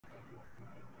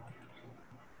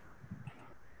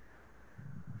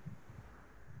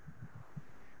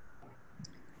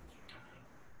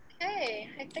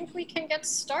I think we can get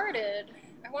started.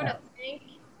 I want to thank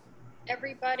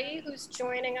everybody who's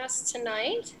joining us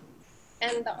tonight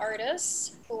and the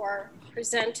artists who are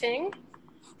presenting.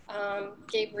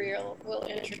 Gabriel will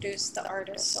introduce the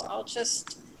artists. So I'll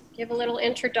just give a little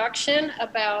introduction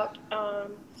about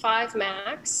 5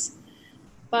 Max.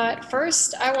 But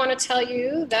first, I want to tell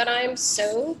you that I'm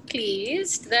so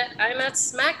pleased that I'm at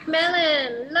Smack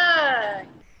Mellon. Look!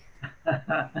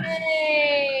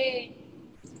 Yay!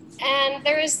 And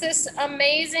there is this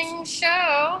amazing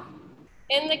show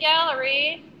in the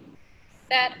gallery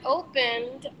that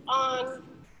opened on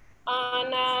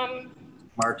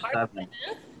March 7th.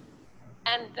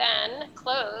 And then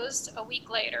closed a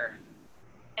week later.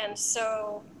 And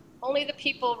so only the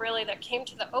people really that came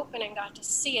to the opening got to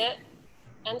see it.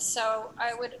 And so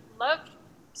I would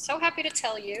so happy to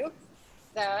tell you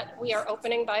that we are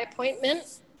opening by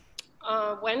appointment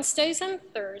Wednesdays and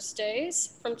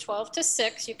Thursdays from 12 to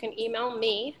 6. You can email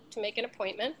me to make an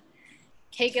appointment,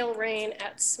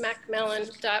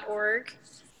 kgilrain@smackmellon.org,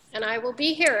 and I will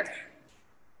be here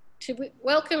to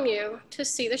welcome you to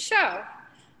see the show.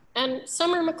 And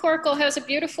Summer McCorkle has a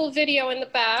beautiful video in the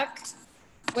back,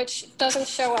 which doesn't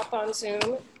show up on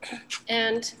Zoom.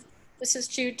 And this is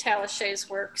Jude Talachay's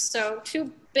work. So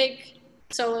 2 big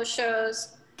solo shows.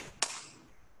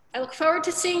 I look forward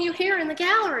to seeing you here in the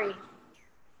gallery.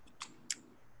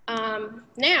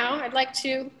 Now I'd like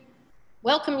to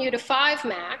welcome you to 5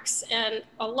 Max. And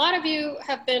a lot of you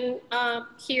have been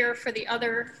here for the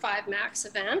other 5 Max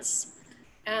events.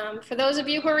 For those of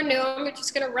you who are new, I'm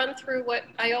just going to run through what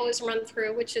I always run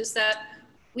through, which is that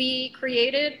we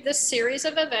created this series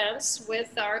of events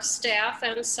with our staff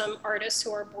and some artists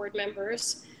who are board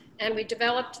members. And we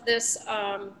developed this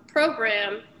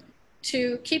program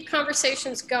to keep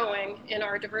conversations going in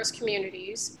our diverse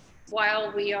communities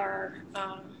while we are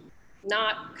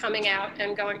not coming out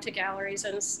and going to galleries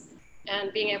and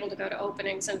being able to go to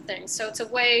openings and things. So it's a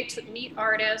way to meet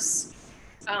artists,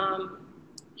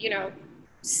 you know,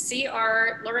 see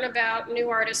art, learn about new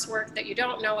artists' work that you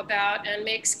don't know about, and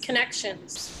makes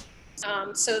connections.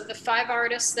 So the 5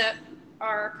 artists that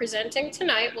are presenting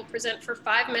tonight will present for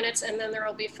 5 minutes, and then there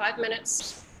will be 5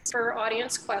 minutes for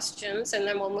audience questions, and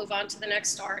then we'll move on to the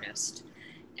next artist.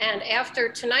 And after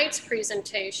tonight's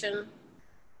presentation,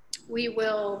 we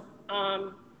will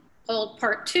hold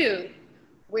part 2,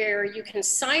 where you can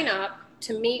sign up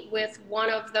to meet with one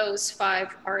of those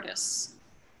 5 artists.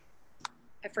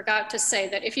 I forgot to say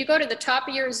that if you go to the top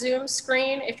of your Zoom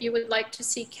screen, if you would like to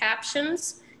see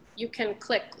captions, you can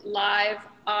click Live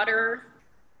Otter,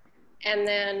 and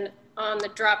then on the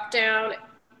drop down,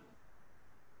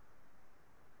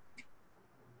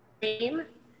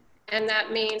 and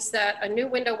that means that a new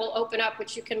window will open up,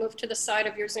 which you can move to the side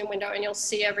of your Zoom window, and you'll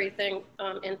see everything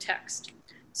in text.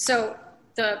 So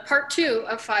the part 2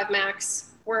 of 5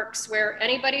 Max works where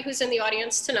anybody who's in the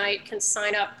audience tonight can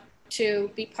sign up to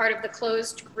be part of the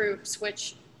closed groups,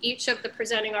 which each of the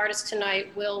presenting artists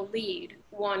tonight will lead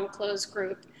one closed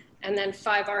group, and then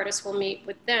 5 artists will meet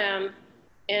with them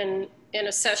in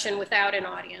a session without an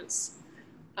audience.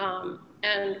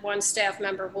 And 1 staff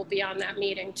member will be on that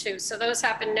meeting too. So those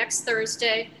happen next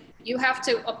Thursday. You have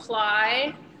to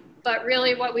apply, but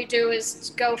really what we do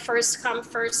is go first come,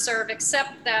 first serve,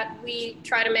 except that we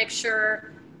try to make sure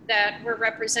that we're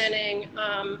representing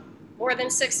more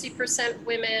than 60%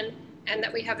 women, and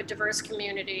that we have a diverse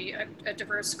community, a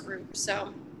diverse group.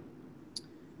 So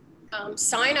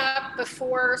sign up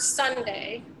before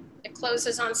Sunday. It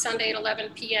closes on Sunday at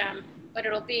 11 p.m., but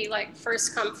it'll be like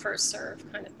first come, first serve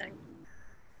kind of thing.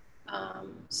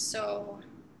 So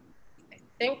I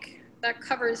think that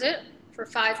covers it for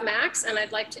 5 Max, and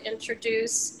I'd like to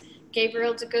introduce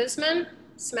Gabriel de Guzman,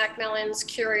 Smack Mellon's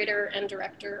curator and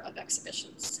director of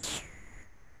exhibitions.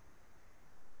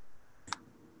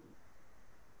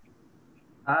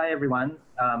 Hi, everyone.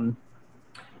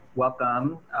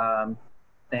 Welcome.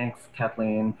 Thanks,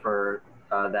 Kathleen, for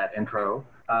that intro.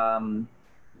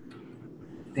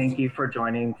 Thank you for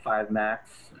joining 5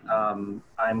 Max.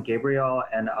 I'm Gabriel,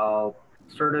 and I'll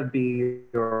sort of be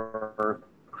your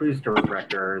CRUZ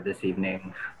director this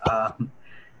evening.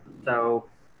 So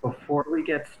before we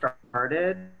get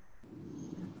started,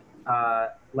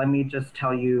 let me just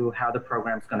tell you how the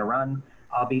program's going to run.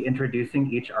 I'll be introducing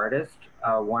each artist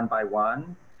one by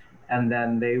one, and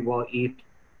then they will each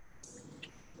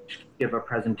give a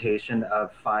presentation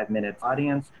of 5 minutes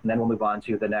audience, and then we'll move on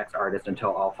to the next artist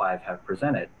until all 5 have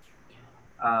presented.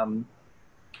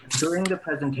 During the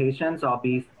presentations, I'll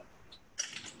be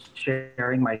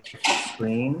sharing my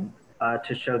screen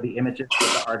to show the images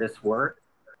of the artist's work,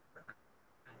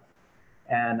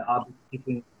 and I'll be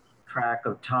keeping track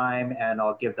of time, and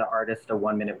I'll give the artist a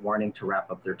 1-minute warning to wrap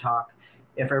up their talk.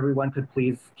 If everyone could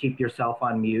please keep yourself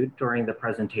on mute during the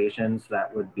presentations,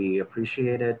 that would be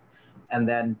appreciated. And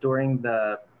then during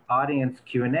the audience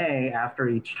Q&A after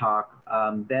each talk,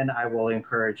 then I will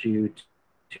encourage you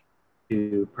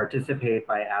to participate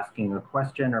by asking a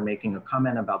question or making a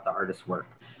comment about the artist's work.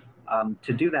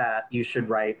 To do that, you should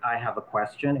write, "I have a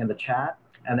question" in the chat,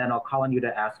 and then I'll call on you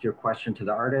to ask your question to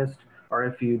the artist, or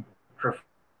if you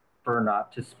prefer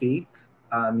not to speak,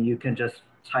 you can just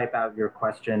type out your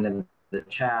question in the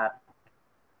chat,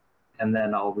 and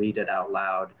then I'll read it out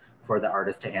loud for the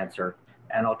artist to answer,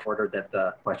 and I'll order that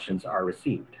the questions are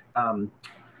received.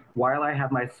 While I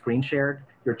have my screen shared,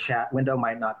 your chat window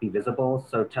might not be visible,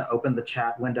 so to open the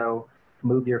chat window,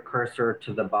 move your cursor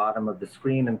to the bottom of the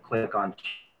screen and click on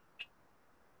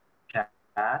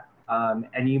chat.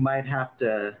 And you might have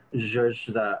to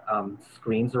zhuzh the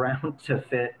screens around to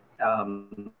fit,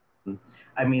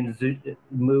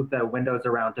 move the windows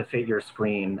around to fit your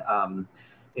screen,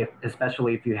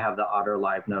 especially if you have the Otter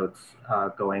Live notes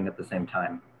going at the same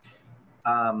time.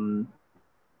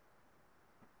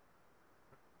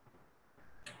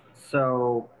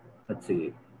 So let's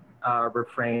see,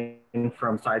 refrain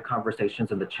from side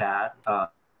conversations in the chat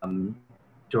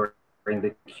during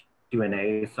the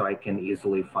Q&A so I can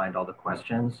easily find all the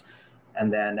questions. And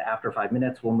then after 5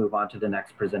 minutes, we'll move on to the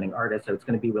next presenting artist. So it's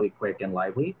going to be really quick and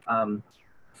lively.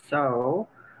 So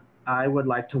I would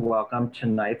like to welcome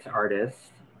tonight's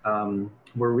artist.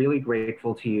 We're really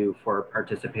grateful to you for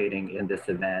participating in this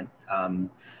event.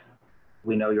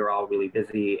 We know you're all really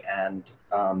busy, and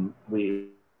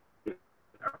we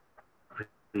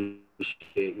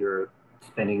appreciate your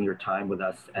spending your time with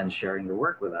us and sharing your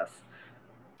work with us.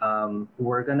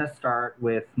 We're gonna start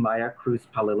with MAIA CRUZ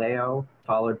PALILEO,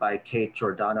 followed by CATE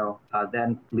GIORDANO,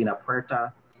 then LINA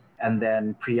PUERTA, and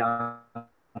then PRIYANKA,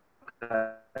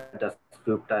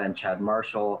 DASGUPTA, and Chad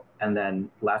Marshall, and then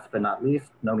last but not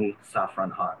least, NAOMI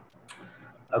SAFRAN-HON.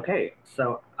 Okay,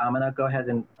 so I'm gonna go ahead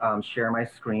and share my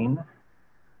screen.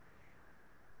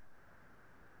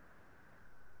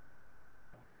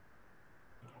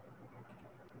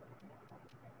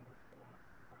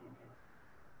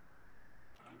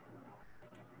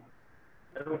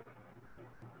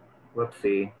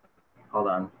 Whoopsie, hold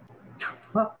on.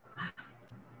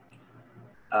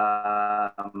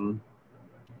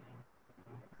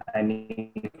 I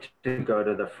need to go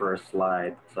to the first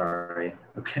slide, sorry,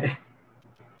 okay.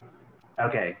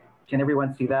 Okay, can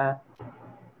everyone see that?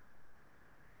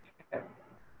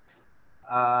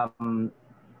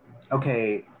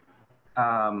 Okay.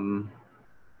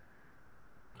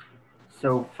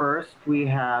 So first we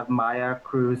have MAIA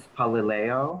CRUZ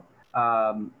PALILEO.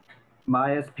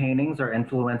 Maia's paintings are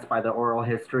influenced by the oral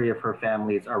history of her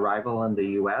family's arrival in the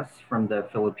US from the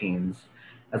Philippines,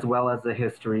 as well as the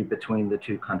history between the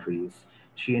two countries.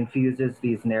 She infuses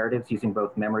these narratives using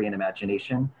both memory and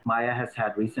imagination. Maia has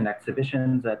had recent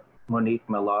exhibitions at Monique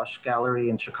Meloche Gallery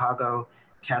in Chicago,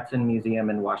 Katzen Museum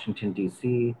in Washington,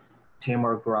 DC,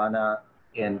 Timur Grana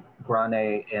in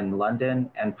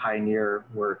London, and Pioneer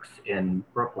Works in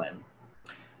Brooklyn.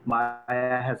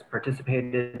 Maia has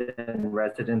participated in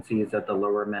residencies at the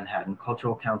Lower Manhattan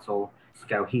Cultural Council,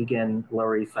 Skowhegan,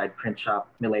 Lower East Side Print Shop,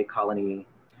 Millet Colony,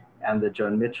 and the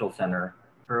Joan Mitchell Center.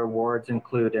 Her awards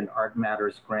include an Art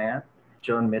Matters grant,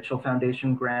 Joan Mitchell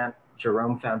Foundation grant,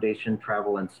 Jerome Foundation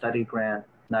Travel and Study grant,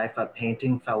 NIFA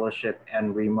Painting Fellowship,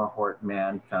 and Rima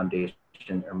Hort-Mann Foundation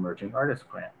Emerging Artist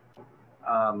grant.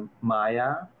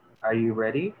 Maia, are you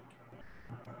ready?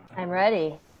 I'm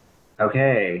ready.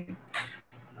 Okay.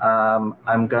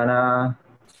 I'm gonna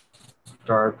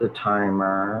start the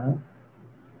timer.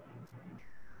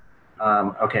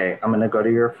 Okay, I'm gonna go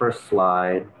to your first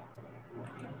slide.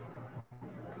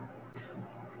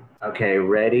 Okay,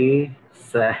 ready,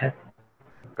 set,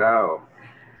 go.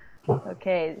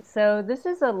 Okay, so this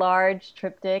is a large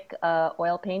triptych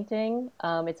oil painting.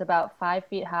 It's about 5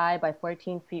 feet high by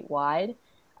 14 feet wide.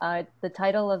 The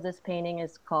title of this painting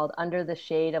is called Under the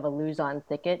Shade of a Luzon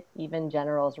Thicket, Even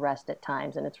Generals Rest at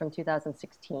Times, and it's from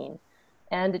 2016.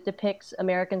 And it depicts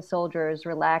American soldiers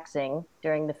relaxing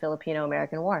during the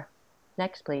Filipino-American War.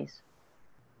 Next, please.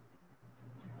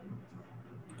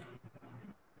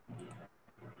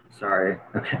 Sorry,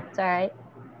 okay. It's all right.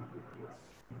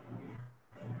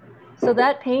 So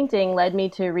that painting led me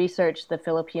to research the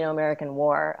Filipino-American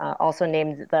War, also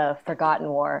named the Forgotten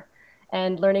War,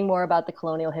 and learning more about the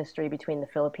colonial history between the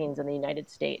Philippines and the United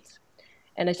States.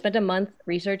 And I spent a month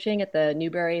researching at the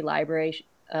Newberry Library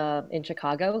in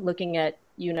Chicago, looking at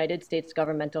United States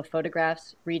governmental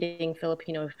photographs, reading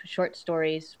Filipino short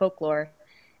stories, folklore,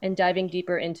 and diving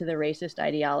deeper into the racist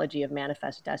ideology of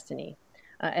manifest destiny,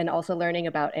 and also learning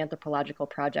about anthropological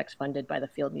projects funded by the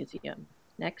Field Museum.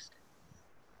 Next.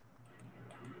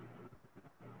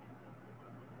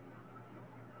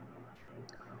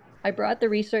 I brought the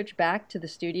research back to the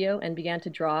studio and began to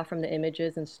draw from the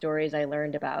images and stories I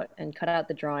learned about and cut out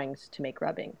the drawings to make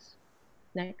rubbings.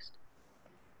 Next.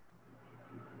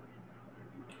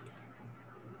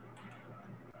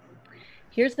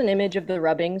 Here's an image of the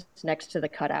rubbings next to the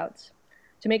cutouts.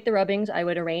 To make the rubbings, I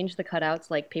would arrange the cutouts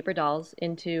like paper dolls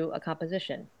into a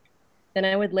composition. Then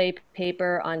I would lay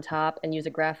paper on top and use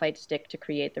a graphite stick to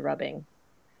create the rubbing.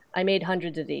 I made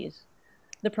hundreds of these.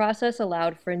 The process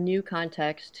allowed for new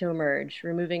context to emerge,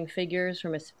 removing figures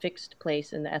from a fixed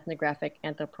place in the ethnographic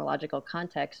anthropological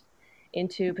context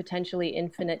into potentially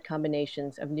infinite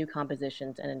combinations of new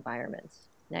compositions and environments.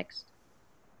 Next.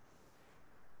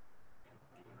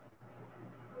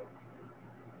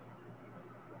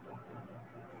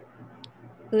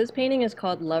 So this painting is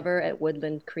called Lover at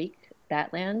Woodland Creek,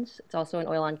 Batlands. It's also an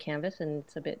oil on canvas and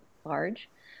it's a bit large.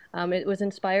 It was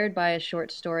inspired by a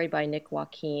short story by Nick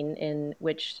Joaquin in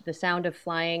which the sound of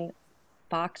flying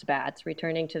fox bats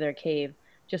returning to their cave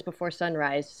just before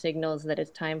sunrise signals that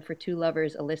it's time for two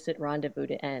lovers' illicit rendezvous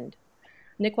to end.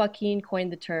 Nick Joaquin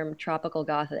coined the term tropical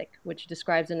Gothic, which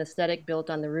describes an aesthetic built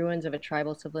on the ruins of a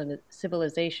tribal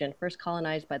civilization first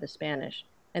colonized by the Spanish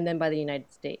and then by the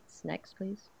United States. Next,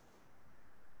 please.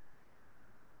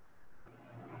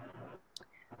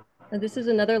 Now, this is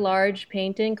another large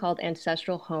painting called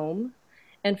Ancestral Home.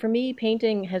 And for me,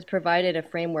 painting has provided a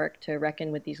framework to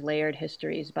reckon with these layered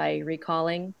histories by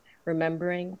recalling,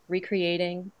 remembering,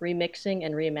 recreating, remixing,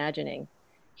 and reimagining.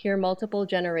 Here, multiple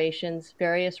generations,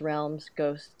 various realms,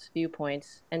 ghosts,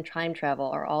 viewpoints, and time travel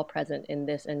are all present in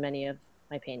this and many of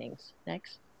my paintings.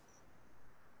 Next.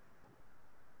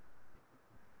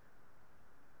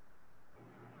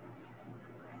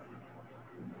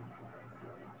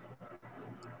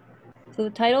 So the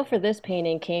title for this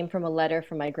painting came from a letter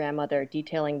from my grandmother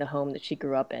detailing the home that she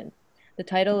grew up in. The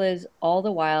title is All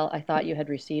the While I Thought You Had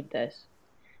Received This.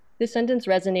 This sentence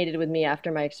resonated with me after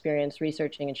my experience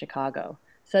researching in Chicago.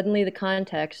 Suddenly the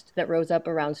context that rose up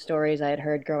around stories I had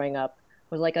heard growing up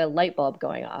was like a light bulb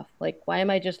going off. Like, why am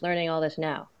I just learning all this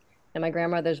now? And my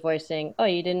grandmother's voice saying, oh,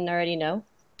 you didn't already know?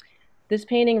 This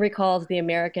painting recalls the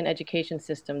American education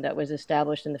system that was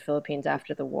established in the Philippines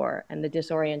after the war and the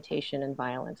disorientation and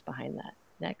violence behind that.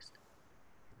 Next.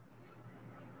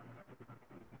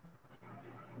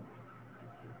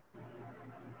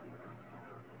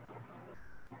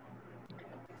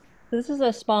 So this is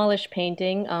a smallish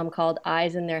painting called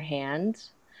Eyes in Their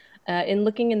Hands. In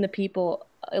looking at the people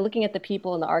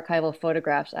in the archival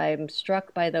photographs, I am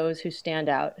struck by those who stand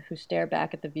out, who stare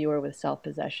back at the viewer with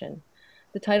self-possession.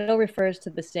 The title refers to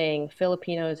the saying,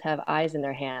 Filipinos have eyes in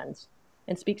their hands,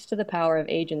 and speaks to the power of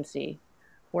agency,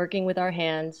 working with our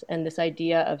hands, and this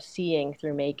idea of seeing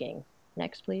through making.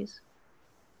 Next, please.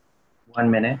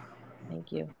 1 minute.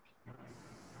 Thank you.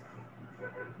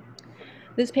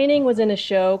 This painting was in a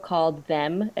show called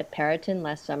Them at Periton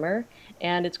last summer,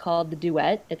 and it's called The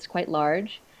Duet. It's quite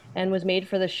large and was made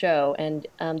for the show, and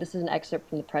this is an excerpt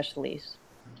from the press release.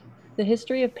 The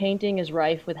history of painting is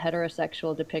rife with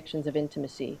heterosexual depictions of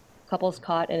intimacy, couples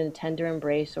caught in a tender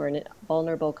embrace or in a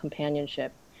vulnerable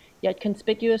companionship. Yet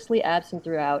conspicuously absent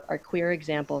throughout are queer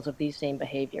examples of these same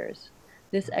behaviors.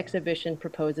 This exhibition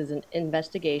proposes an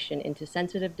investigation into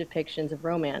sensitive depictions of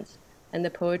romance and the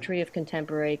poetry of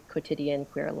contemporary quotidian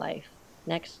queer life.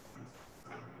 Next.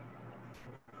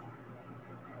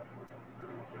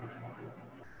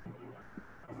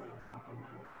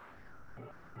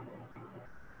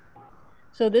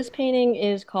 So this painting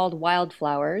is called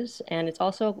Wildflowers, and it's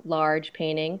also a large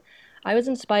painting. I was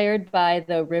inspired by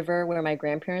the river where my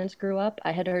grandparents grew up.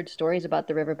 I had heard stories about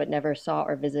the river but never saw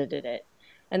or visited it.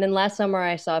 And then last summer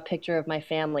I saw a picture of my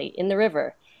family in the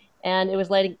river, and it was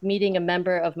like meeting a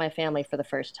member of my family for the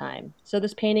first time. So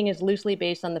this painting is loosely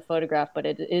based on the photograph, but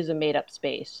it is a made-up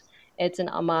space. It's an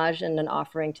homage and an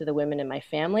offering to the women in my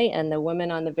family, and the woman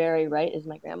on the very right is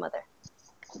my grandmother.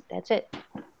 That's it.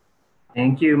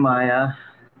 Thank you, Maya.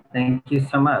 Thank you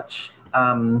so much.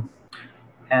 And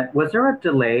was there a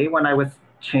delay when I was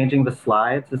changing the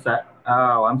slides? Is that,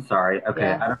 oh, I'm sorry. Okay,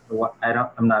 Yeah. I don't know what,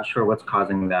 I'm not sure what's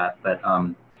causing that, but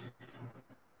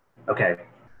okay.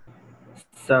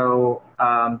 So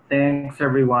thanks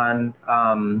everyone.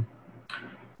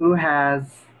 Who has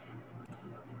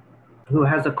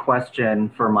a question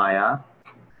for Maya?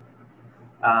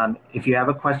 If you have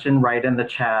a question, write in the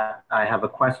chat. I have a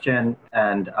question,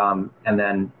 and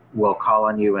then we'll call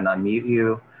on you and unmute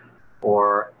you.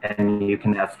 and you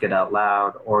can ask it out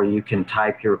loud, or you can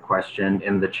type your question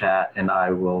in the chat and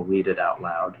I will read it out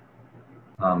loud.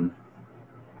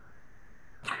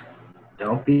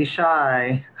 Don't be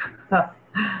shy.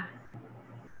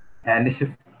 And if,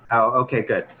 oh, okay,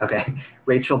 good. Okay.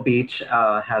 Rachel Beach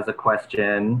has a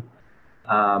question.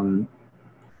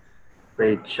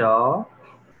 Rachel?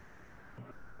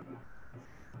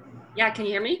 Yeah, can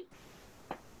you hear me?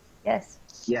 Yes.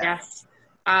 Yes.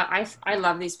 I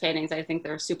love these paintings. I think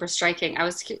they're super striking. I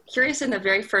was curious in the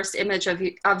very first image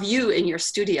of you in your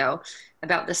studio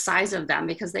about the size of them,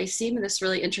 because they seem in this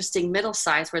really interesting middle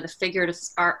size where the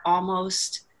figures are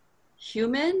almost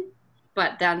human,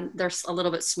 but then they're a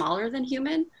little bit smaller than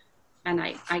human. And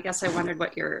I guess I wondered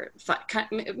what your thought,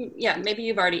 yeah, maybe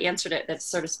you've already answered it. That's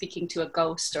sort of speaking to a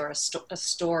ghost or a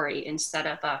story instead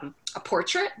of a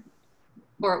portrait.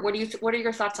 Or what are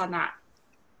your thoughts on that?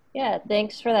 Yeah,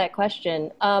 thanks for that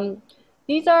question.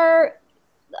 These are,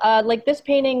 like this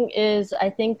painting is,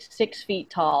 I think, 6 feet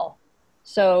tall.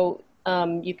 So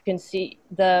you can see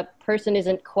the person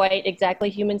isn't quite exactly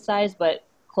human size, but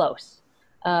close.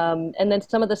 And then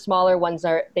some of the smaller ones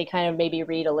they kind of maybe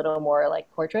read a little more like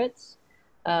portraits.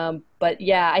 But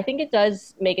yeah, I think it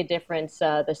does make a difference,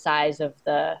 the size of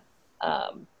the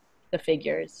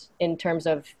figures in terms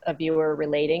of a viewer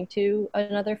relating to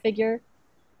another figure.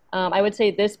 I would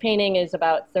say this painting is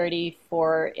about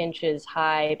 34 inches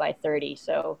high by 30,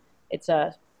 so it's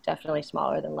definitely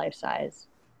smaller than life size.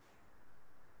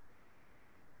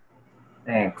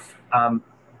 Thanks.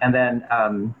 And then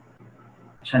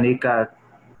Shanika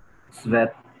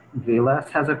Svetvilas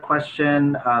has a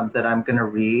question that I'm going to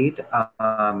read.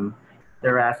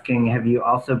 They're asking, have you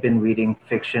also been reading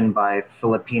fiction by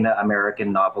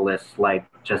Filipina-American novelists like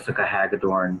Jessica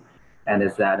Hagedorn, and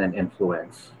is that an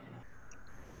influence?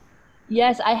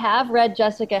 Yes, I have read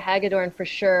Jessica Hagedorn for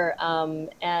sure,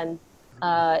 and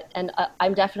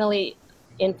I'm definitely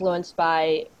influenced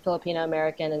by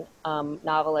Filipino-American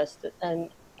novelists, and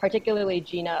particularly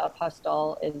Gina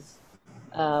Apostol is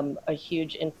a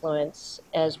huge influence,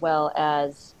 as well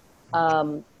as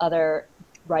other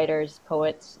writers,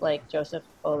 poets like Joseph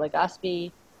O.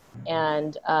 Legaspi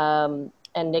and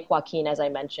Nick Joaquin, as I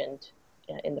mentioned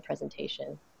in the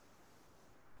presentation.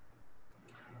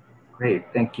 Great,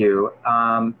 thank you.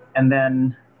 And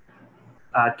then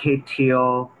Kate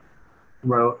Teal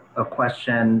wrote a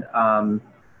question.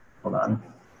 Hold on.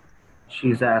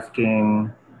 She's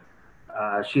asking,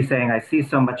 she's saying, I see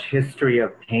so much history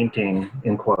of painting,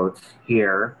 in quotes,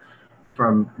 here,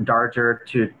 from Darger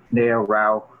to Neo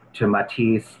Rauch to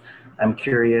Matisse. I'm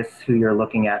curious who you're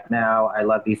looking at now. I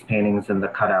love these paintings and the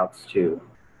cutouts too.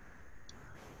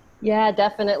 Yeah,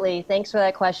 definitely. Thanks for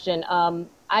that question.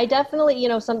 I definitely,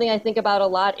 something I think about a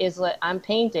lot is that I'm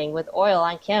painting with oil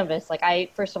on canvas. Like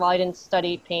first of all, I didn't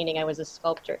study painting. I was a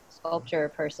sculpture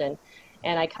person,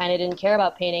 and I kind of didn't care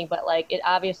about painting, but like it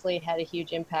obviously had a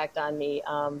huge impact on me.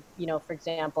 For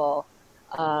example,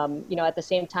 at the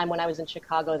same time when I was in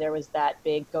Chicago, there was that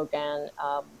big Gauguin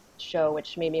show,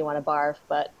 which made me want to barf,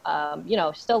 but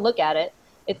still look at it.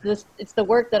 It's the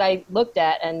work that I looked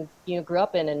at and grew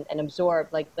up in and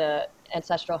absorbed, like the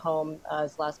ancestral home,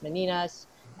 Las Meninas,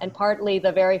 and partly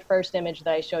the very first image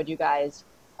that I showed you guys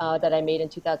that I made in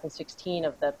 2016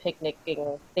 of the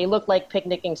picnicking. They looked like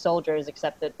picnicking soldiers,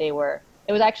 except that it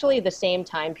was actually the same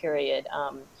time period,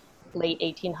 late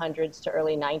 1800s to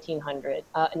early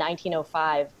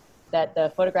 1905, that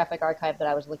the photographic archive that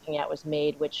I was looking at was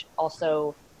made, which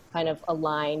also kind of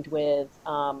aligned with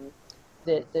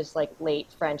this like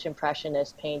late French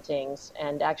Impressionist paintings.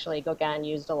 And actually Gauguin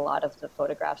used a lot of the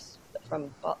photographs from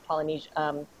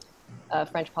Polynesia,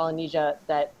 French Polynesia,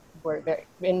 that were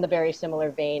in the very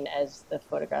similar vein as the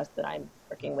photographs that I'm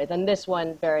working with. And this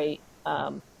one, very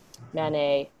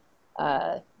Manet,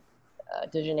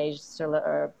 Déjeuner sur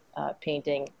l'herbe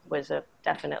painting was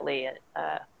definitely,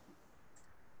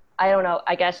 I don't know,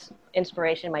 I guess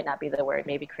inspiration might not be the word,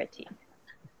 maybe critique.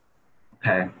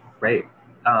 Okay, great.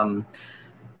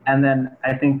 And then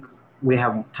I think we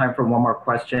have time for one more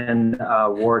question.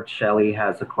 Ward Shelley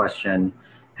has a question.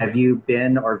 Have you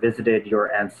been to or visited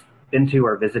your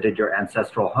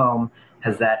ancestral home?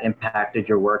 Has that impacted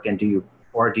your work, and do you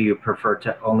prefer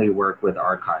to only work with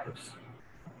archives?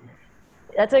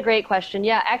 That's a great question.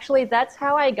 Yeah, actually, that's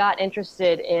how I got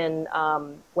interested in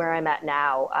where I'm at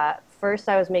now. First,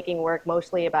 I was making work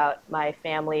mostly about my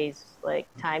family's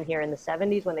time here in the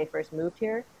 70s when they first moved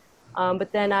here.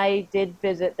 But then I did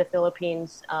visit the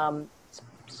Philippines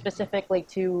specifically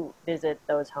to visit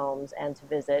those homes and to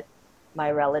visit my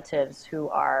relatives who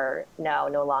are now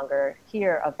no longer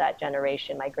here, of that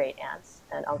generation. My great aunts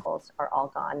and uncles are all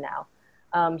gone now.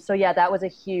 So yeah, that was a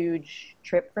huge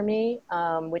trip for me,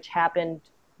 which happened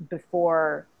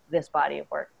before this body of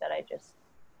work that I just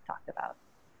talked about.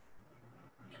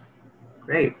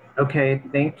 Great. Okay,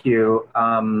 thank you.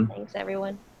 Thanks,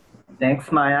 everyone.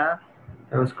 Thanks, Maya.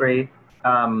 That was great.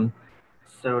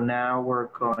 So now we're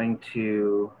going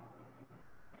to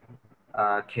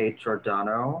Kate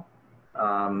Giordano.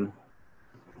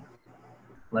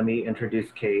 Let me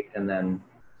introduce Kate and then,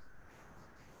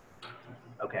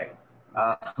 okay.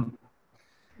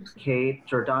 Kate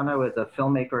Giordano is a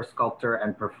filmmaker, sculptor,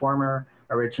 and performer,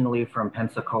 originally from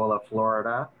Pensacola,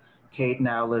 Florida. Kate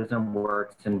now lives and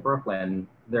works in Brooklyn.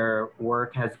 Their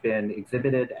work has been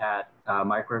exhibited at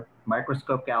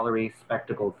Microscope Gallery,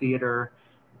 Spectacle Theater,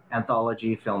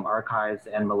 Anthology Film Archives,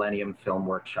 and Millennium Film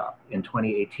Workshop. In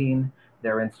 2018,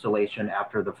 their installation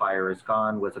After the Fire is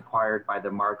Gone was acquired by the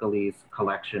Margulies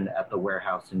Collection at the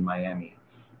Warehouse in Miami.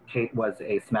 Kate was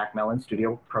a Smack Mellon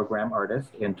studio program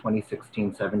artist in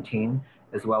 2016-17,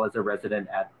 as well as a resident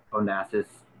at Onassis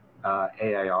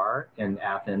AIR in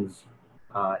Athens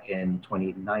in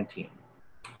 2019.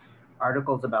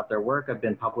 Articles about their work have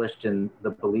been published in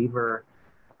The Believer,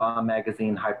 Bomb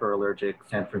Magazine, Hyperallergic,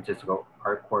 San Francisco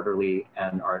Art Quarterly,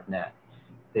 and ArtNet.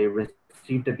 They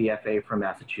received a BFA from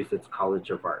Massachusetts College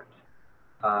of Art.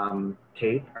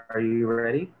 Kate, are you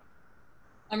ready?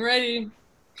 I'm ready.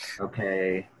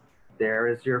 Okay, there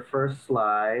is your first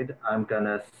slide. I'm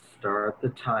gonna start the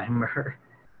timer.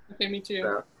 Okay, me too.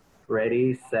 So,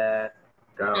 ready, set,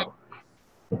 go.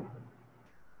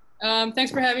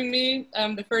 Thanks for having me.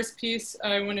 The first piece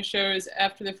I want to show is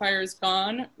After the Fire is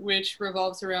Gone, which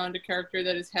revolves around a character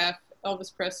that is half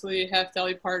Elvis Presley, half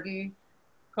Dolly Parton,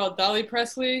 called Dolly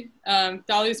Presley.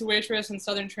 Dolly's a waitress and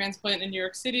Southern transplant in New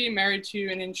York City, married to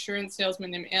an insurance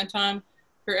salesman named Anton.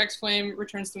 Her ex-flame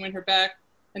returns to win her back,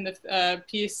 and the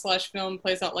piece/film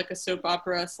plays out like a soap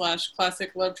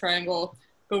opera/classic love triangle.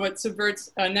 But what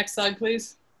subverts, next slide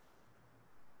please.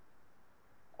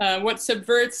 What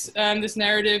subverts this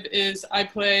narrative is I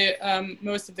play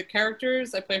most of the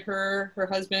characters. I play her, her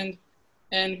husband,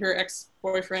 and her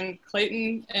ex-boyfriend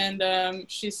Clayton, and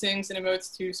she sings and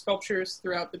emotes to sculptures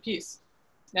throughout the piece.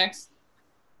 Next.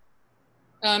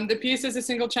 The piece is a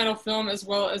single-channel film as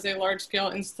well as a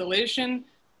large-scale installation.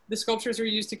 The sculptures are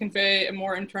used to convey a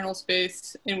more internal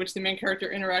space in which the main character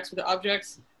interacts with the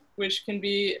objects, which can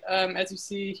be, as you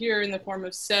see here, in the form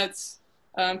of sets,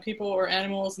 people or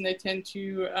animals, and they tend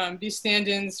to be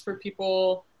stand-ins for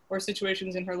people or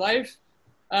situations in her life.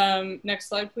 Next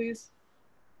slide, please.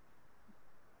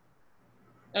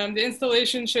 The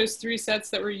installation shows 3 sets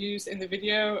that were used in the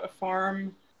video: a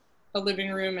farm, a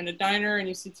living room, and a diner. And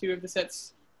you see 2 of the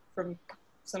sets from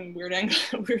some weird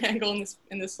angle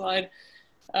in this slide.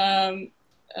 The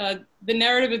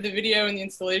narrative of the video and the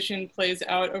installation plays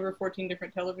out over 14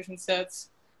 different television sets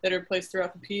that are placed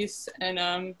throughout the piece.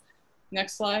 And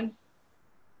next slide.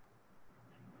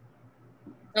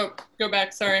 Oh, go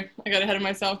back, sorry, I got ahead of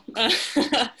myself.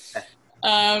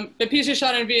 The piece is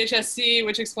shot on VHS-C,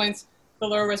 which explains the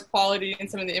lower res quality in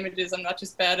some of the images. I'm not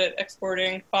just bad at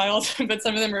exporting files, but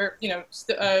some of them are, you know,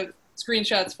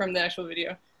 screenshots from the actual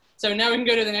video. So now we can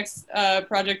go to the next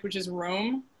project, which is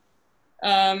Rome.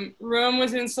 Rome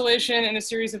was an installation and a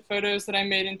series of photos that I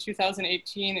made in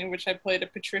 2018 in which I played a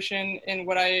patrician in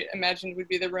what I imagined would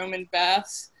be the Roman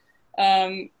baths.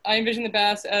 I envisioned the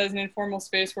baths as an informal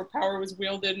space where power was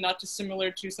wielded, not dissimilar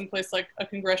to someplace like a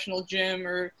congressional gym,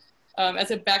 or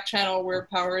as a back channel where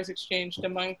power is exchanged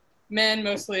among men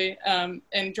mostly,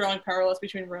 and drawing parallels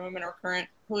between Rome and our current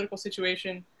political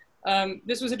situation.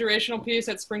 This was a durational piece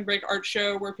at Spring Break Art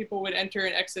Show where people would enter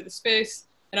and exit the space,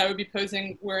 and I would be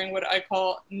posing wearing what I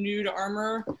call nude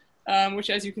armor, which,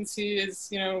 as you can see, is,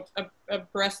 you know, a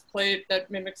breastplate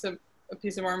that mimics a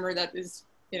piece of armor that is,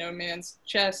 you know, a man's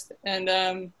chest, and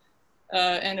a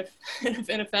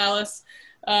phallus.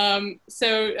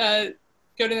 So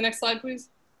go to the next slide, please.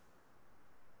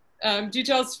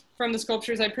 Details from the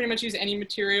sculptures, I pretty much use any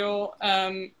material,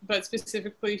 but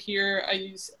specifically here I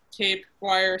use tape,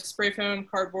 wire, spray foam,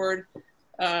 cardboard,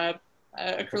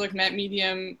 acrylic matte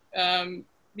medium,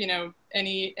 you know,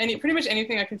 pretty much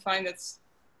anything I can find that's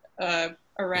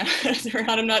around.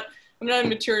 I'm not a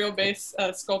material-based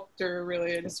sculptor,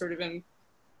 really. I just sort of am,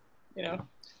 you know,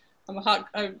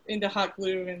 I'm into hot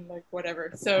glue and like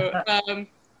whatever. So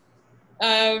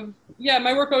yeah,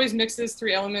 my work always mixes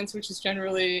 3 elements, which is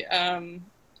generally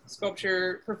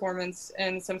sculpture, performance,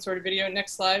 and some sort of video.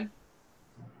 Next slide.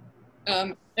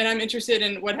 And I'm interested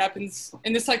in what happens,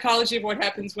 in the psychology of what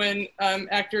happens when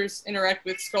actors interact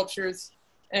with sculptures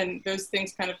and those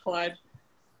things kind of collide.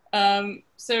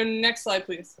 So next slide,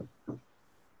 please.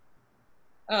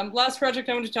 Last project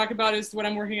I want to talk about is what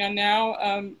I'm working on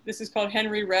now. This is called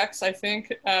Henry Rex, I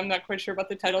think. I'm not quite sure about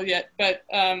the title yet, but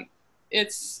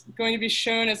it's going to be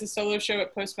shown as a solo show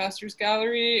at Postmasters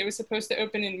Gallery. It was supposed to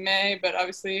open in May, but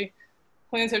obviously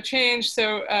plans have changed,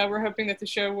 so we're hoping that the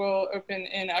show will open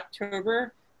in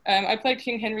October. I played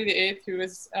King Henry VIII, who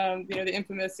was the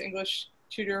infamous English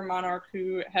Tudor monarch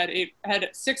who had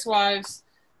 6 wives.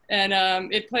 And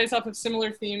it plays off of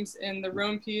similar themes in the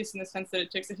Rome piece in the sense that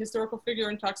it takes a historical figure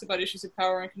and talks about issues of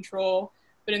power and control.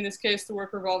 But in this case, the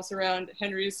work revolves around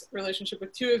Henry's relationship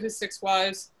with 2 of his 6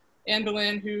 wives, Anne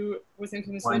Boleyn, who was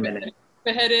infamously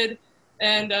beheaded,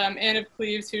 and Anne of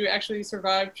Cleves, who actually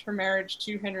survived her marriage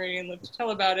to Henry and lived to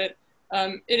tell about it.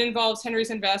 It involves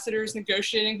Henry's ambassadors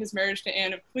negotiating his marriage to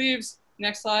Anne of Cleves.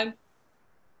 Next slide.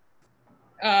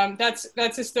 That's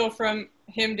a still from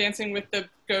him dancing with the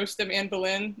ghost of Anne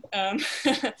Boleyn.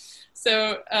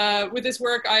 So with this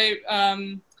work, I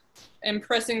am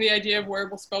pressing the idea of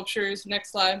wearable sculptures.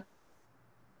 Next slide.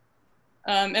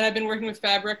 And I've been working with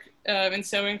fabric and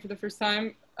sewing for the first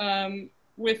time.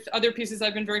 With other pieces,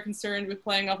 I've been very concerned with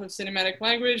playing off of cinematic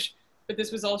language, but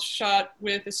this was all shot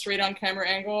with a straight-on camera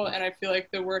angle, and I feel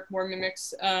like the work more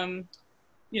mimics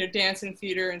dance and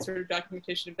theater and sort of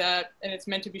documentation of that, and it's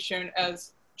meant to be shown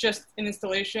as just an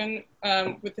installation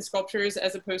with the sculptures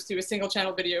as opposed to a single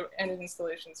channel video and an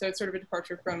installation. So it's sort of a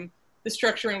departure from the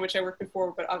structure in which I worked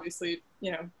before, but obviously,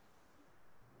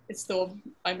 it's still,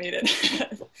 I made it.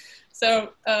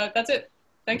 So that's it.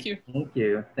 Thank you. Thank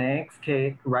you. Thanks,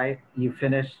 Kate. Right, you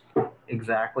finished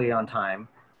exactly on time.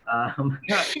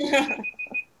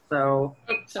 So,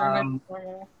 oh, sorry,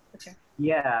 okay.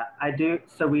 Yeah, I do.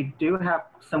 So we do have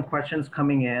some questions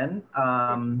coming in.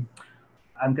 I'm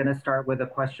going to start with a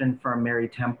question from Mary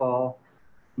Temple.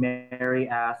 Mary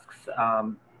asks,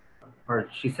 or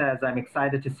she says, I'm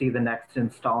excited to see the next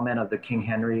installment of the King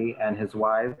Henry and His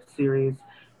Wives series.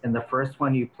 In the first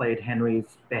one, you played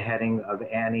Henry's beheading of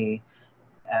Annie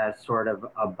as sort of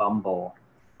a bumble.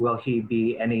 Will he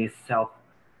be any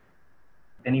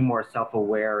more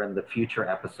self-aware in the future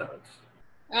episodes?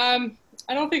 I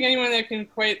don't think anyone that can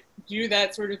quite do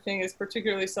that sort of thing is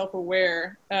particularly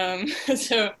self-aware.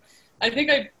 So I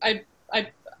think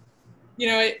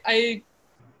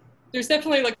there's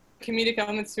definitely like comedic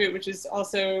elements to it, which is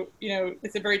also,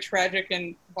 it's a very tragic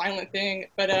and violent thing.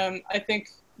 But I think,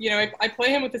 I play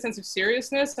him with a sense of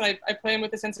seriousness, and I play him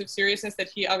with a sense of seriousness that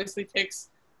he obviously takes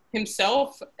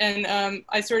himself. And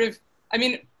I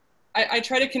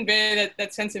try to convey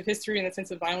that sense of history and that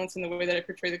sense of violence in the way that I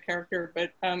portray the character.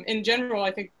 But in general,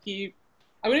 I think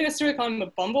I wouldn't necessarily call him a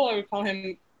bumble. I would call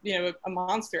him, a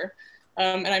monster.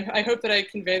 And I hope that I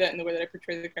convey that in the way that I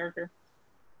portray the character.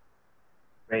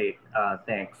 Great,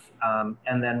 thanks.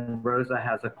 And then Rosa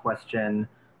has a question.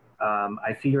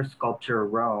 I see your sculpture,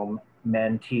 Rome,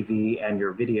 Men TV, and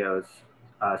your videos,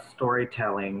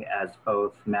 storytelling as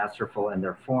both masterful in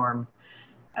their form.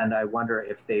 And I wonder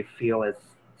if they feel as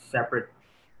separate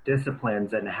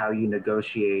disciplines and how you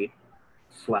negotiate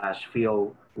 /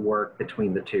 feel work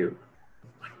between the two.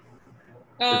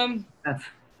 I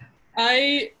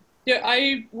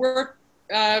work,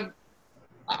 I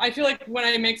feel like when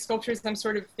I make sculptures, I'm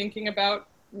sort of thinking about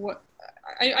what,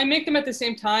 I make them at the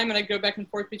same time and I go back and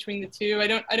forth between the two. I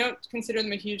don't consider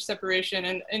them a huge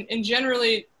separation. And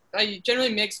generally, I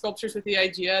generally make sculptures with the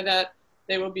idea that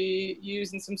they will be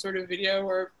used in some sort of video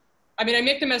or, I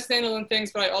make them as standalone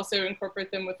things, but I also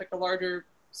incorporate them with like a larger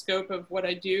scope of what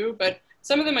I do. But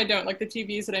some of them I don't, like the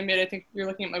TVs that I made, I think you're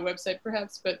looking at my website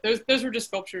perhaps, but those were just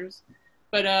sculptures.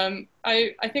 But I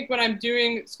think when I'm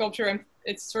doing sculpture,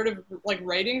 it's sort of like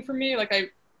writing for me. Like I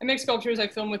make sculptures, I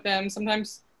film with them.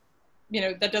 Sometimes,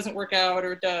 that doesn't work out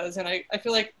or it does. And I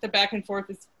feel like the back and forth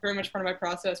is very much part of my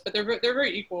process, but they're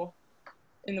very equal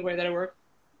in the way that I work.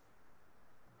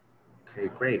 Okay,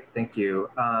 great, thank you.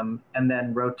 And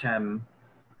then Rotem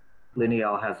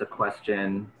Liniel has a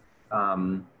question.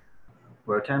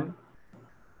 Rotem?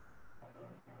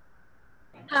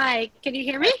 Hi, can you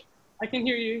hear me? I can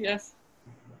hear you, yes.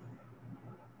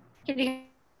 Can you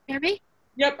hear me?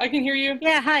 Yep, I can hear you.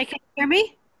 Yeah, hi, can you hear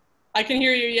me? I can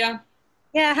hear you, yeah.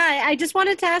 Yeah, hi. I just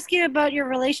wanted to ask you about your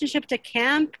relationship to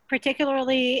camp,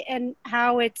 particularly and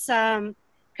how it's kind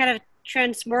of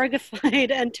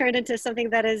transmorgified and turned into something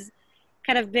that has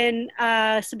kind of been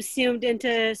subsumed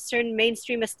into certain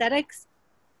mainstream aesthetics.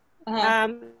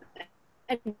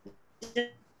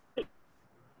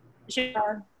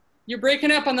 You're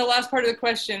breaking up on the last part of the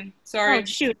question. Sorry. Oh,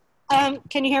 shoot.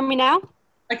 Can you hear me now?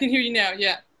 I can hear you now,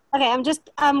 yeah. Okay,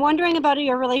 I'm wondering about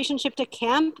your relationship to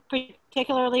camp,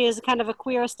 particularly as kind of a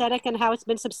queer aesthetic and how it's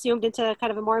been subsumed into kind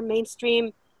of a more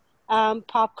mainstream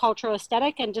pop cultural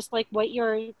aesthetic, and just like what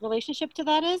your relationship to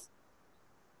that is?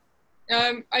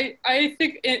 I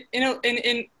think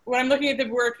in when I'm looking at the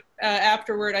work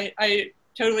afterward, I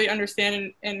totally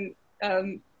understand and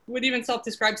would even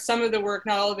self-describe some of the work,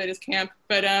 not all of it, as camp.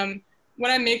 But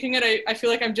when I'm making it, I feel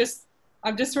like I'm just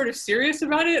sort of serious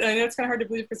about it. I know it's kind of hard to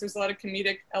believe because there's a lot of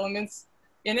comedic elements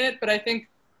in it, but I think,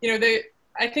 you know,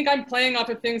 I think I'm playing off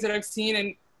of things that I've seen,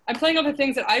 and I'm playing off of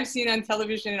things that I've seen on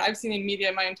television and I've seen in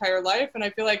media my entire life. And I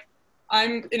feel like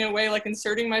I'm in a way like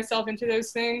inserting myself into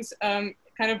those things, kind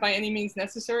of by any means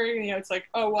necessary. You know, it's like,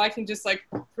 oh, well, I can just like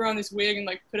throw on this wig and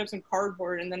like put up some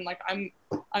cardboard, and then like I'm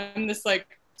this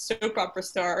like soap opera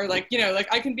star, or like, you know, like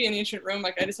I can be in ancient Rome.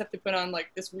 Like I just have to put on like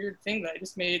this weird thing that I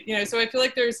just made, you know. So I feel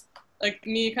like there's like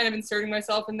me kind of inserting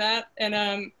myself in that.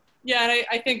 And yeah, and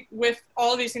I think with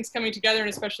all these things coming together, and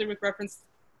especially with reference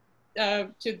to,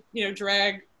 you know,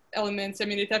 drag elements, I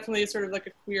mean, it definitely is sort of like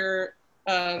a queer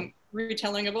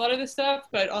retelling of a lot of this stuff,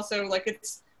 but also like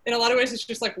it's, in a lot of ways, it's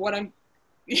just like what I'm,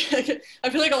 I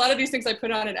feel like a lot of these things I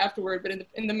put on it afterward, but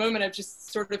in the moment, I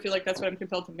just sort of feel like that's what I'm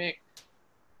compelled to make.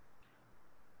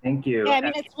 Thank you. Yeah, I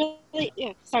mean, it's really,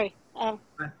 yeah, sorry. I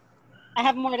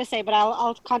have more to say, but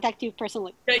I'll contact you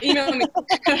personally. Yeah, email me.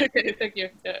 Okay, thank you.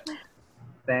 Yeah.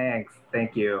 Thanks,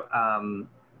 thank you.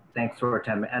 Thanks,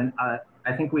 Tim. And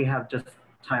I think we have just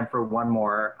time for one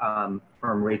more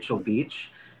from Rachel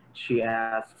Beach. She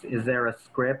asks, is there a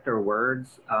script or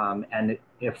words? And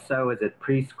if so, is it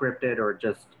pre-scripted or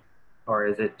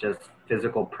is it just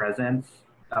physical presence?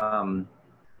 I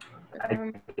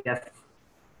guess.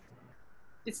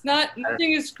 It's not,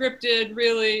 nothing is scripted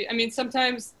really. I mean,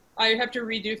 sometimes I have to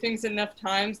redo things enough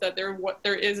times that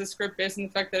there is a script based on the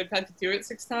fact that I've had to do it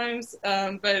 6 times.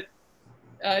 But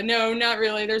no, not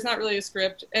really. There's not really a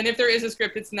script. And if there is a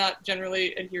script, it's not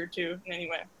generally adhered to in any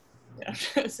way. Yeah.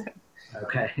 So,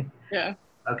 okay. Yeah.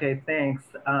 Okay, thanks.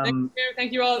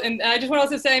 Thank you all. And I just want to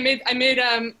also say I made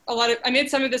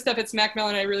some of this stuff at Smack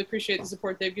Mellon. I really appreciate the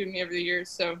support they've given me over the years.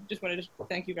 So just wanted to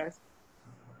thank you guys.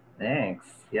 Thanks.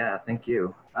 Yeah, thank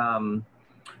you.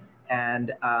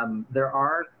 There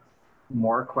are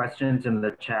more questions in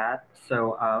the chat.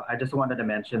 So I just wanted to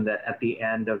mention that at the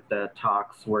end of the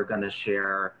talks, we're going to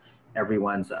share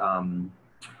everyone's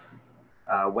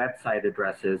website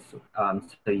addresses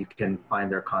so you can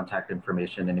find their contact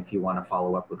information. And if you want to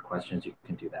follow up with questions, you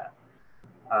can do that.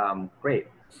 Great.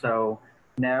 So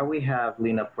now we have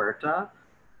Lina Puerta.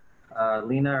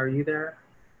 Lina, are you there?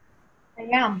 I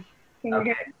am. Can you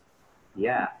hear me?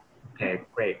 Yeah. Okay,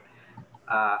 great.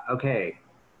 Okay.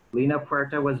 Lina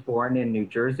Puerta was born in New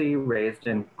Jersey, raised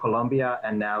in Colombia,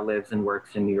 and now lives and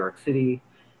works in New York City.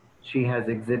 She has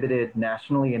exhibited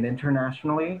nationally and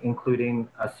internationally, including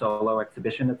a solo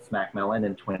exhibition at Smack Mellon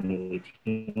in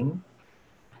 2018.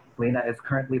 Lina is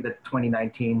currently the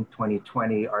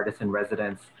 2019-2020 Artist in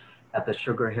Residence at the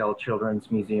Sugar Hill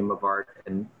Children's Museum of Art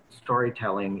and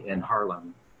Storytelling in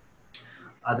Harlem.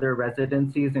 Other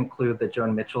residencies include the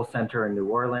Joan Mitchell Center in New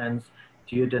Orleans,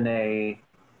 GIORDANO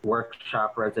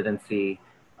Workshop Residency,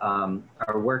 our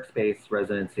Workspace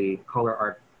Residency,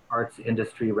 Kohler Arts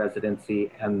Industry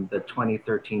Residency, and the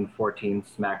 2013-14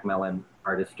 Smack Mellon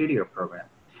Artist Studio Program.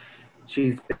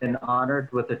 She's been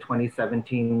honored with the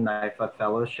 2017 NIFA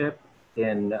Fellowship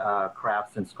in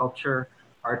Crafts and Sculpture,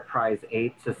 Art Prize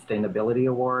 8 Sustainability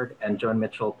Award, and Joan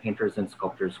Mitchell Painters and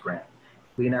Sculptors Grant.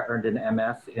 Lina earned an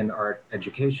MS in Art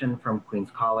Education from Queens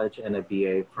College and a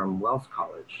BA from Wells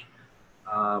College.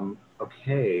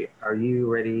 Okay, are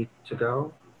you ready to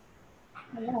go?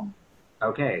 Yeah.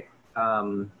 Okay,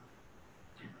 I'm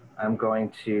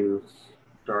going to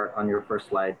start on your first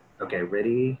slide. Okay,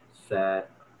 ready, set,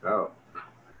 go.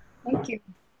 Thank you.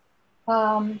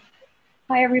 Hi,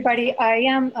 everybody. I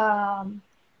am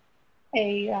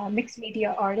a mixed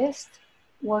media artist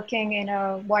working in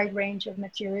a wide range of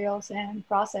materials and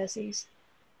processes.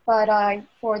 But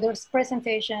for this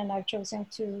presentation, I've chosen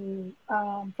to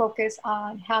focus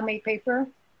on handmade paper,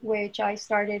 which I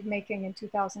started making in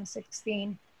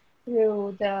 2016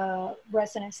 through the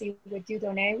residency with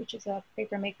GIORDANO, which is a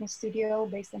paper making studio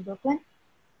based in Brooklyn.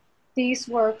 These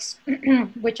works,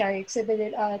 which I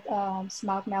exhibited at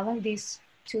Smack Mellon, these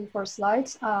 2 first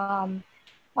slides,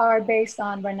 are based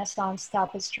on Renaissance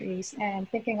tapestries and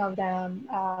thinking of them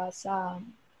as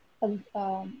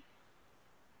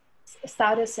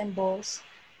status symbols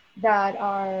that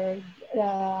are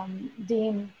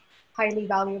deemed highly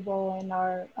valuable in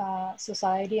our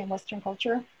society and Western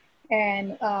culture,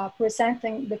 and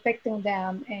depicting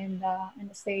them in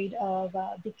a state of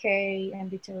decay and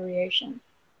deterioration.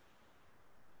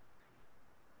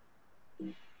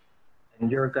 And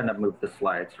you're gonna move the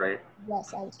slides, right?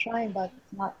 Yes, I was trying, but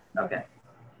it's not. Okay.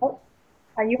 Oh,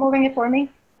 are you moving it for me?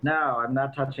 No, I'm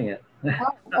not touching it.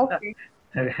 Oh, okay.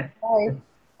 Okay. Right.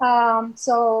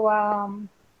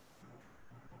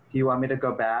 Do you want me to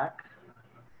go back?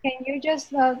 Can you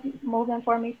just move them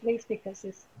for me, please? Because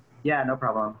it's, Yeah, no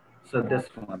problem. So this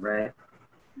one, right?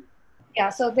 yeah,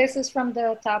 so this is from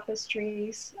the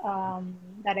tapestries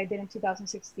that I did in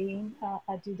 2016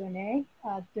 at Dieudonné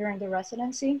during the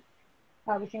residency.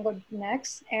 We can go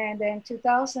next. And then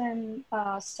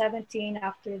 2017,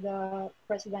 after the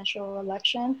presidential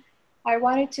election, I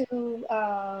wanted to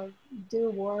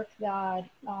do work that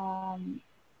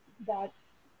that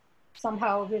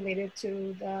somehow related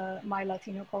to my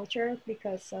Latino culture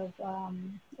because of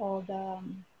all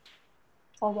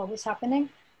what was happening.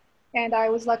 And I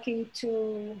was lucky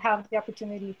to have the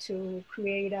opportunity to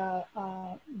create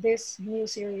this new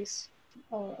series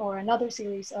or another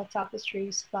series of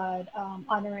tapestries, but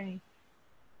honoring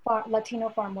Latino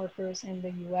farm workers in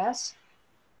the US.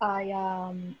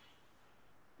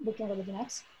 We can go to the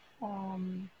next.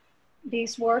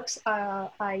 These works,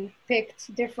 I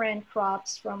picked different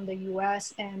crops from the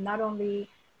US, and not only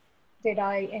did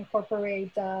I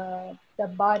incorporate the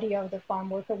body of the farm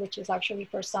worker, which is actually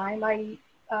first time I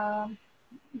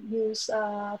use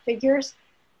figures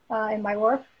in my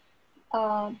work,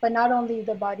 but not only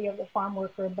the body of the farm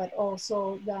worker, but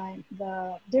also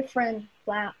the different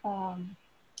plant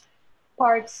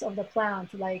parts of the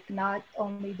plant, like not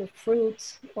only the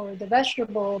fruit or the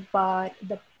vegetable, but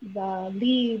the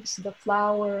leaves, the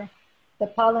flower, the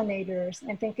pollinators,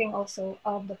 and thinking also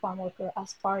of the farm worker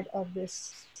as part of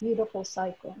this beautiful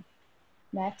cycle.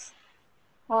 Next.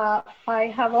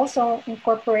 I have also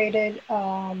incorporated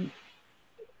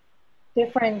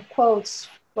different quotes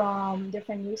from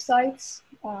different news sites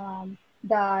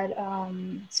that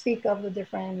speak of the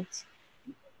different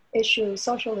issues,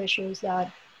 social issues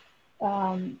that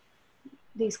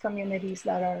these communities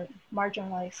that are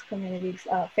marginalized communities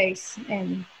face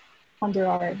under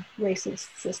our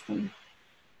racist system.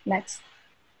 Next.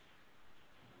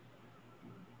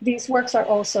 These works are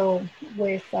also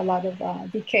with a lot of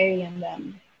decay in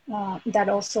them that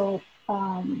also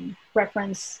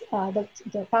reference,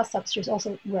 the past tapestries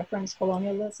also reference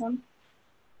colonialism.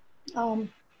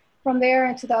 From there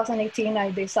in 2018,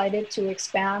 I decided to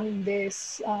expand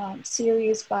this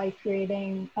series by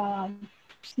creating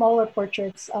smaller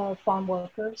portraits of farm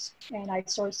workers. And I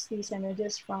sourced these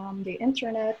images from the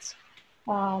internet.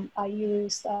 I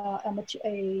used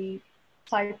a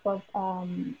type of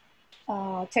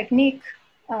technique.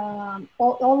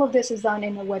 All of this is done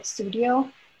in a wet studio,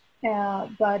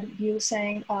 but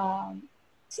using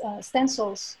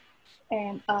stencils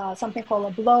and something called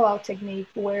a blowout technique,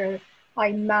 where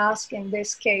I mask, in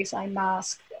this case, I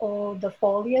mask all the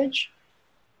foliage.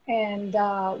 And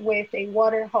with a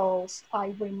water hose,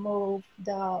 I remove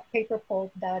the paper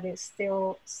pulp that is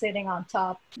still sitting on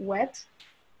top wet.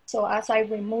 So as I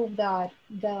remove that,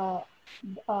 the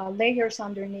layers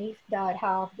underneath that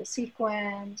have the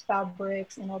sequins,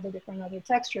 fabrics, and all the different other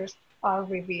textures are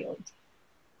revealed.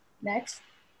 Next.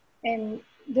 And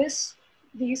these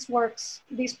portraits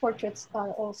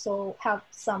also have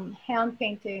some hand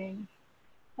painting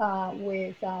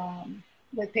with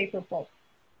paper pulp.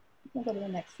 We'll go to the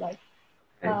next slide.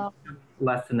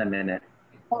 Less than a minute.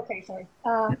 Okay, sorry.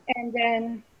 And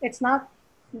then it's not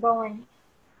going,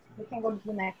 we can go to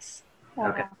the next.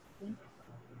 Okay.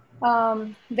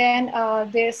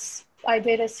 I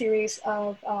did a series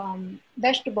of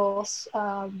vegetables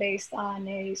based on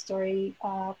a story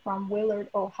from Willard,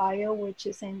 Ohio, which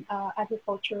is an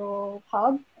agricultural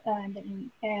hub.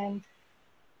 And in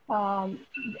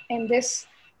this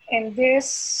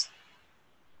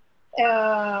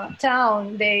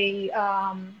town, they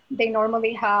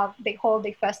normally hold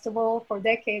a festival. For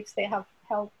decades, they have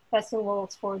held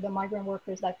festivals for the migrant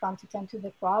workers that come to tend to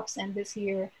the crops. And this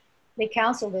year, they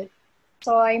canceled it.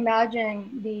 So I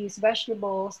imagine these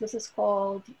vegetables, this is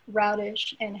called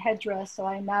radish and headdress. So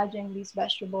I imagine these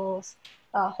vegetables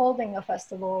holding a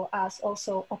festival as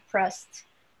also oppressed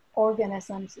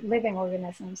organisms, living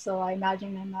organisms. So I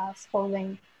imagine them as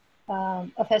holding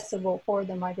a festival for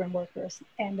the migrant workers.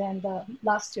 And then the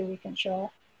last two we can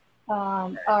show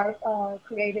are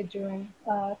created during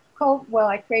well,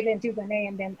 I created Dieudonné,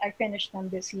 and then I finished them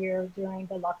this year during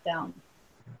the lockdown.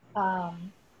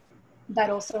 That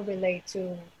also relate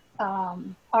to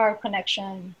our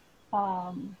connection,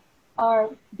 our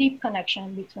deep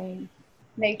connection between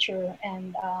nature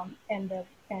and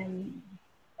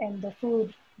the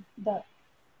food,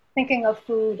 thinking of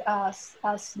food as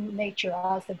nature,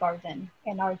 as the garden,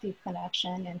 and our deep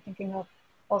connection, and thinking of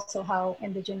also how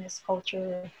indigenous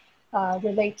culture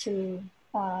relate to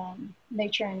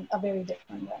nature in a very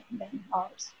different way than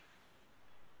ours.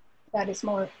 That is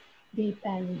more deep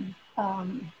and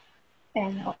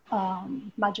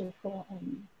magical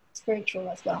and spiritual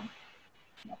as well.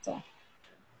 That's all.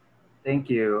 Thank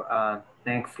you.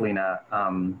 Thanks, Lina.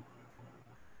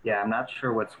 Yeah, I'm not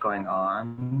sure what's going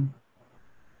on.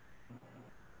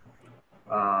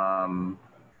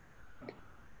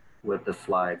 With the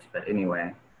slides, but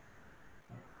anyway.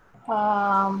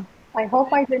 I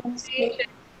hope I didn't speak.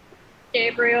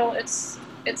 Gabriel, it's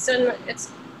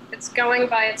going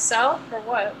by itself or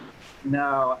what?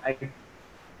 No,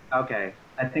 okay.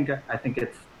 I think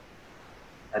it's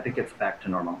back to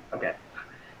normal. Okay.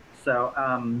 So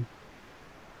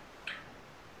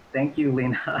thank you,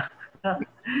 Lina.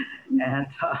 And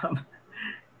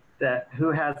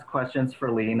who has questions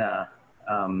for Lina?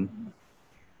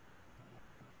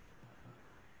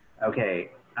 Okay.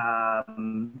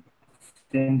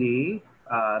 Cindy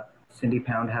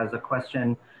Pound has a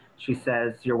question. She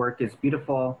says, your work is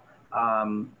beautiful.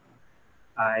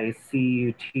 I see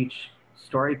you teach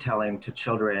storytelling to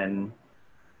children.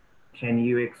 Can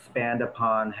you expand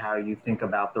upon how you think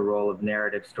about the role of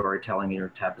narrative storytelling in your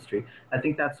tapestry? I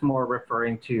think that's more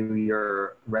referring to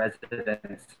your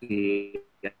residency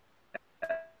at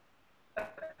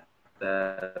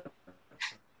the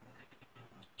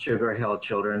Sugar Hill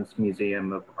Children's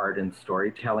Museum of Art and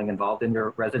Storytelling involved in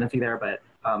your residency there, but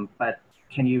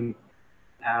can you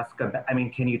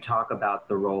can you talk about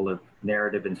the role of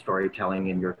narrative and storytelling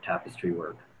in your tapestry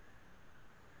work?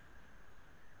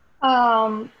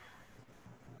 I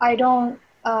don't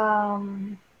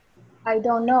know.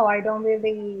 I don't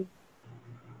really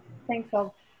think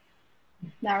of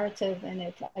narrative in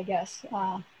it, I guess,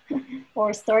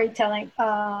 or storytelling.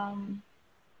 I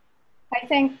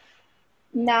think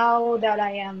now that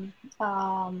I am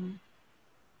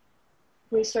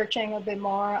researching a bit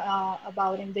more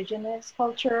about indigenous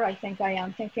culture, I think I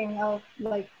am thinking of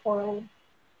like oral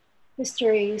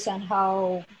histories and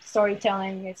how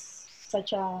storytelling is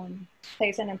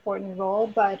plays an important role,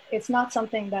 but it's not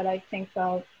something that I think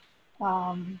of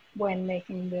when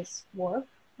making this work.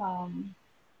 And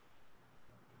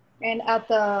at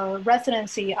the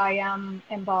residency, I am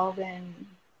involved in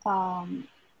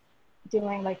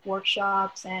doing like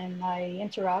workshops, and I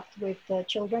interact with the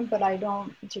children, but I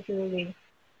don't particularly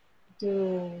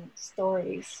do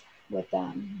stories with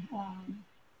them.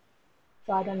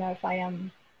 So I don't know if I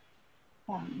am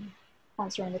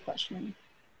answering the question.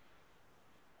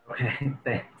 Okay,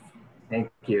 thanks. Thank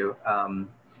you.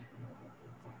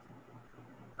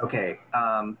 Okay,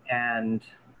 and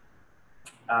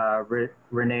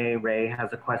Renee Ray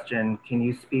has a question. Can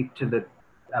you speak to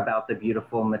about the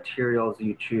beautiful materials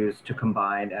you choose to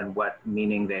combine and what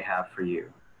meaning they have for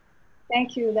you?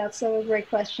 Thank you. That's a great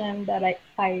question that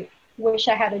I wish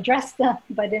I had addressed, but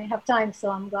I didn't have time,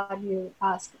 so I'm glad you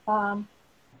asked.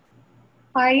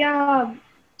 I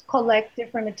collect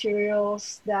different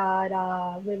materials that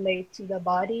relate to the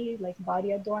body, like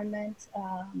body adornment,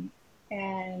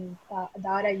 and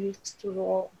that I use to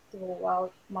roll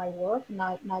throughout my work,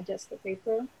 not just the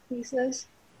paper pieces.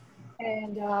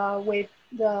 And with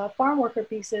the farm worker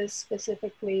pieces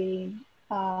specifically,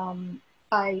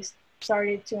 I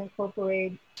started to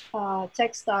incorporate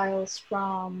textiles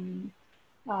from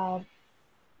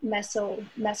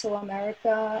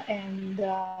Mesoamerica and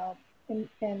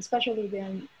especially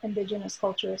the indigenous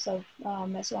cultures of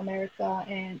Mesoamerica,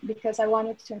 and because I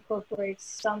wanted to incorporate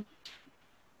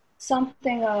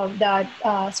something of that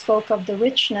spoke of the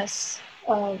richness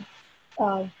of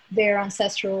their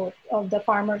ancestral, of the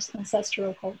farmers'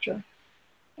 ancestral culture.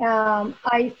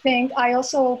 I think I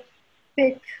also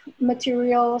pick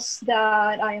materials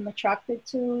that I am attracted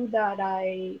to, that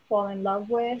I fall in love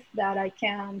with, that I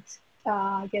can't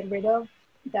get rid of.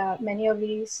 That many of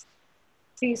these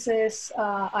pieces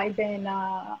I've been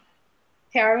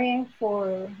carrying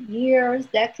for years,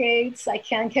 decades. I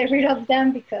can't get rid of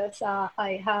them because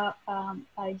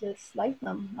I just like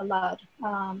them a lot.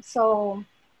 So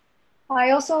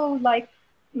I also like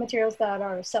materials that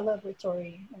are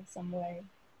celebratory in some way,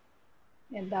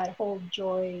 and that hold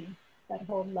joy, that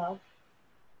hold love.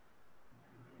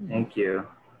 Thank you.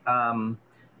 And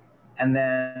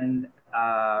then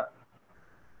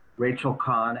Rachel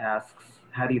Kahn asks,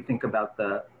 how do you think about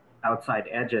the outside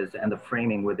edges and the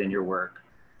framing within your work?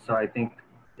 So I think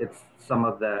it's some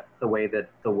of the way that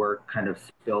the work kind of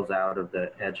spills out of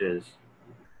the edges.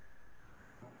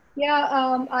 Yeah,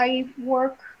 I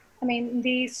work, I mean,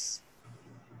 these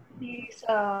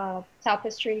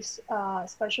tapestries,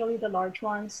 especially the large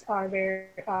ones, are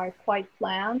quite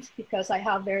planned because I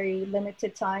have very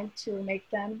limited time to make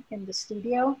them in the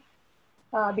studio.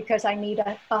 because I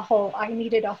needed a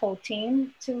whole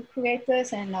team to create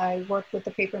this, and I worked with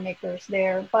the paper makers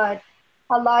there. But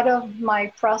a lot of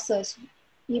my process,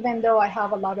 even though I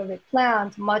have a lot of it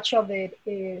planned, much of it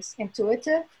is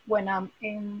intuitive when I'm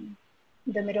in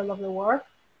the middle of the work.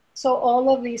 So all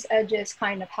of these edges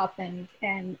kind of happened,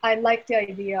 and I like the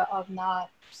idea of not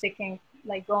sticking,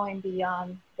 like going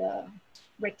beyond the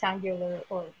rectangular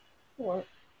or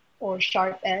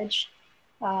sharp edge.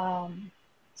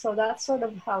 So that's sort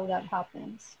of how that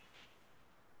happens,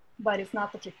 but it's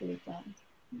not particularly planned.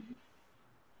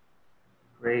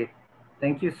 Great.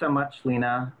 Thank you so much,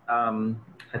 Lina. I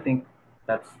think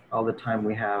that's all the time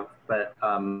we have, but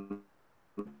I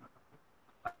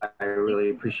really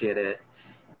appreciate it.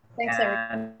 Thanks,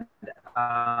 Eric.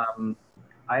 And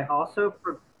I also,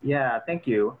 yeah, thank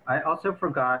you. I also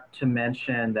forgot to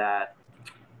mention that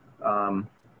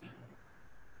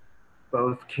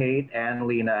both Kate and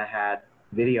Lina had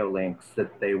video links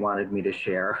that they wanted me to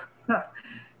share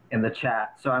in the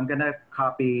chat. So I'm gonna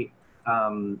copy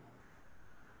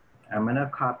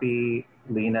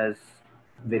Lina's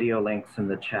video links in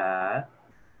the chat.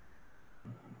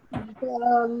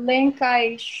 The link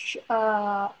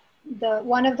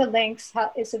one of the links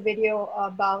is a video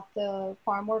about the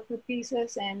farm worker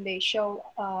pieces, and they show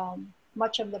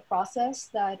much of the process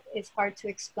that is hard to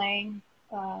explain,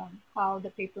 how the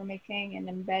paper making and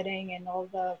embedding and all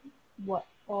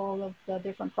of the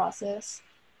different process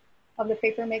of the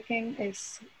paper making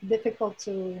is difficult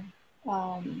to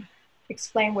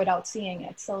explain without seeing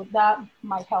it. So that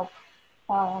might help.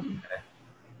 Okay.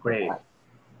 Great.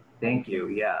 Thank you.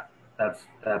 Yeah, that's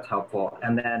helpful.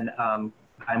 And then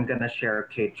I'm going to share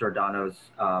Kate Giordano's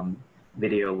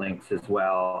video links as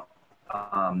well.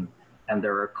 And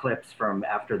there are clips from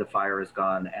After the Fire Is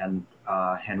Gone and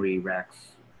Henry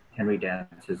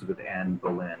Dances with Anne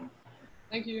Boleyn.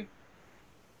 Thank you.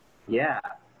 Yeah.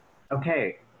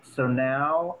 Okay. So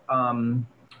now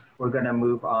we're going to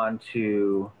move on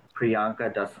to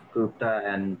Priyanka DASGUPTA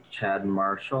and Chad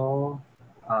Marshall.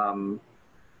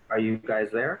 Are you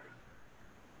guys there?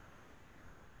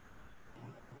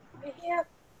 Yeah.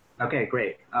 Okay,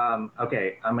 great.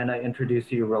 Okay, I'm going to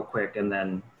introduce you real quick, and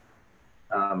then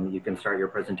you can start your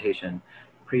presentation.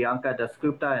 Priyanka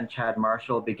DASGUPTA and Chad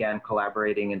Marshall began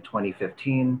collaborating in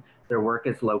 2015. Their work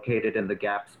is located in the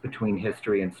gaps between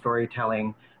history and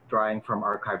storytelling, drawing from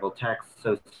archival texts,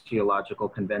 sociological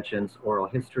conventions, oral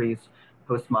histories,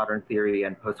 postmodern theory,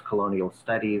 and postcolonial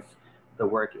studies. The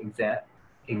work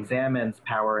examines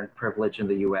power and privilege in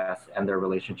the US and their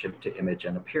relationship to image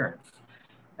and appearance.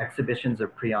 Exhibitions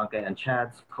of Priyanka and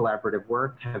Chad's collaborative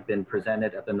work have been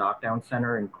presented at the Knockdown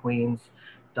Center in Queens,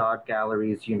 Dodd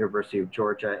Galleries, University of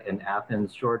Georgia in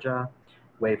Athens, Georgia,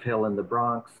 Wave Hill in the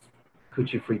Bronx,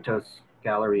 Cuchifritos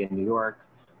Gallery in New York,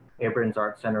 Abrams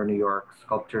Art Center, New York,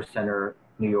 Sculpture Center,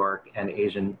 New York, and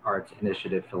Asian Arts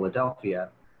Initiative, Philadelphia.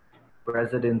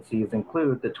 Residencies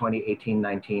include the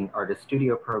 2018-19 Artist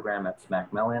Studio Program at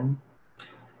Smack Mellon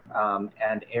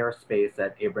and Airspace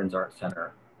at Abrams Art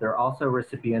Center. They're also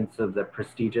recipients of the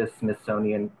prestigious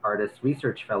Smithsonian Artist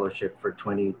Research Fellowship for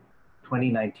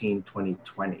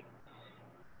 2019-2020.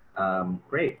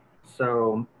 Great.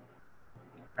 So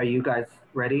are you guys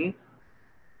ready?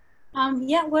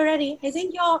 Yeah, we're ready. I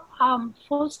think your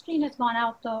full screen has gone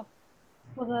out though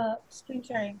for the screen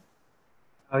sharing.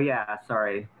 Oh yeah,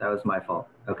 sorry, that was my fault.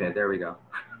 Okay, there we go.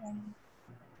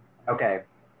 Okay,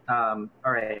 all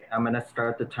right, I'm gonna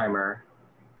start the timer.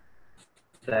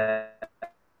 Set,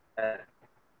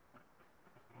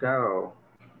 go.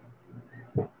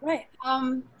 Right,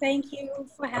 thank you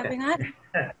for having us.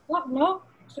 Oh, no,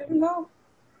 shouldn't go.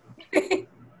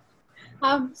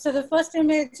 So the first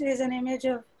image is an image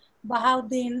of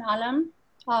Bahauddin Alam,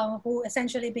 who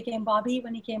essentially became Bobby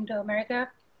when he came to America.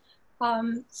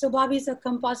 So Bobby is a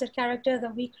composite character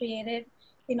that we created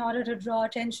in order to draw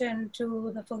attention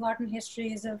to the forgotten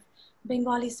histories of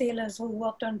Bengali sailors who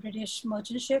worked on British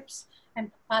merchant ships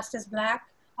and passed as Black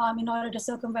in order to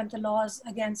circumvent the laws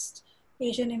against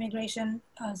Asian immigration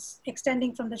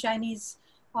extending from the Chinese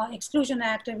Exclusion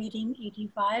Act of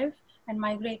 1885 and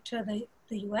migrate to the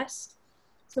US.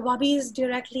 So Bobby is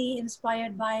directly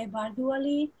inspired by Bardu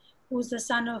Ali, who's the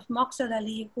son of Maqsad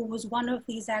Ali, who was one of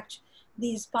these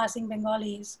passing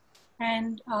Bengalis.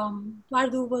 And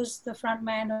Bardu was the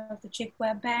frontman of the Chick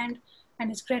Webb band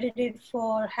and is credited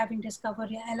for having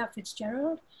discovered Ella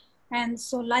Fitzgerald. And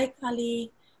so like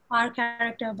Ali, our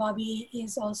character Bobby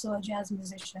is also a jazz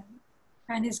musician.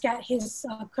 And his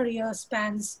career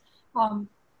spans the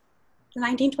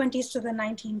 1920s to the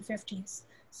 1950s.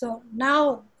 So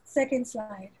now, second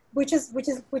slide, which is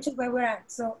where we're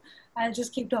at. So I'll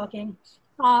just keep talking.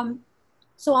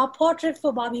 So our portrait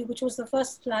for Bobby, which was the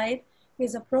first slide,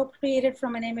 is appropriated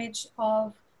from an image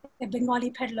of a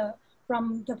Bengali peddler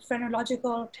from the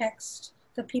phrenological text,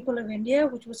 The People of India,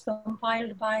 which was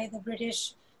compiled by the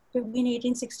British between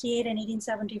 1868 and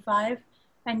 1875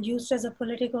 and used as a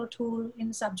political tool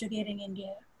in subjugating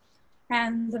India.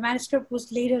 And the manuscript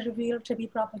was later revealed to be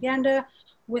propaganda,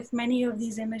 with many of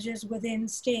these images within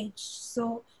stage.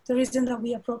 So the reason that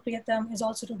we appropriate them is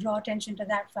also to draw attention to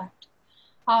that fact.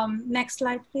 Next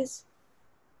slide, please.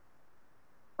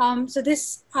 So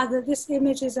this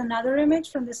image is another image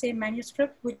from the same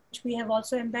manuscript, which we have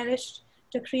also embellished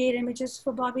to create images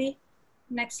for Bobby.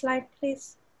 Next slide,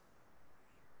 please.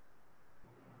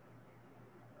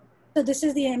 So this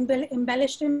is the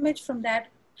embellished image from that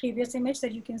previous image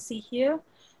that you can see here.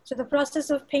 So the process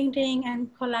of painting and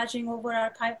collaging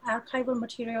over archival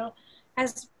material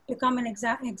has become an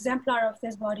exemplar of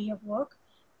this body of work.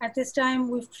 At this time,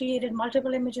 we've created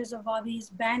multiple images of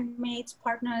Bobby's bandmates,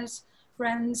 partners,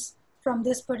 friends from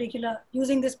this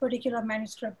using this particular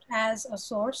manuscript as a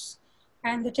source.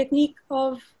 And the technique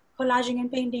of collaging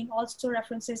and painting also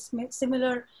references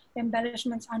similar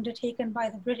embellishments undertaken by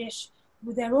the British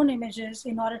with their own images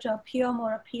in order to appear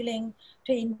more appealing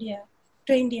to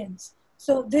Indians.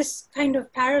 So this kind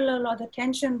of parallel, or the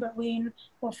tension between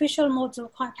official modes of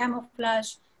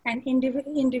camouflage and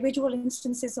individual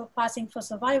instances of passing for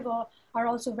survival, are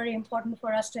also very important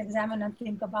for us to examine and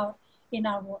think about in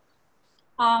our work.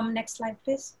 Next slide,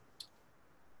 please.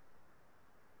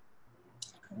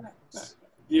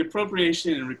 The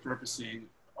appropriation and repurposing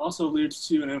also alludes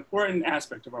to an important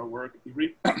aspect of our work,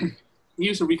 the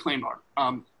use of reclaimed art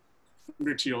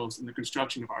materials in the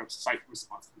construction of our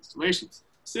site-responsive installations,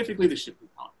 specifically the shipping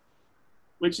palette,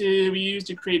 which we use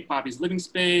to create Bobby's living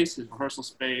space, his rehearsal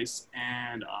space,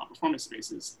 and performance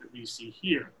spaces that we see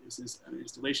here. This is an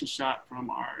installation shot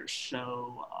from our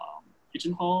show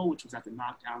Pigeonhole, which was at the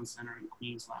Knockdown Center in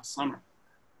Queens last summer.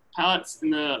 Palettes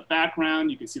in the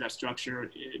background, you can see that structure.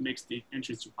 It makes the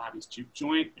entrance to Bobby's juke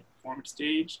joint and performance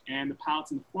stage, and the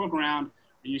palettes in the foreground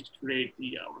are used to create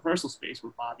the rehearsal space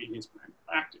where Bobby and his band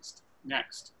practiced.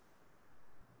 Next.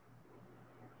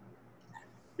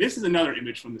 This is another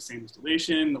image from the same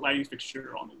installation, the lighting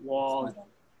fixture on the wall.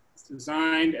 It's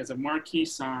designed as a marquee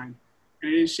sign,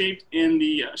 and it is shaped in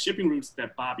the shipping routes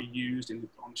that Bobby used on the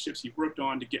ships he worked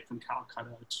on to get from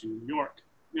Calcutta to New York.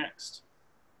 Next.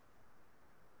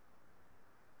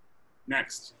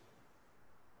 Next.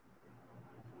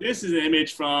 This is an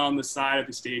image from the side of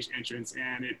the stage entrance,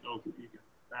 and it opens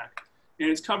back. And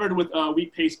it's covered with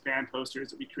wheat paste band posters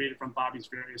that we created from Bobby's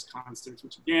various concerts,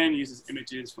 which again uses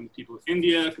images from the people of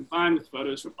India combined with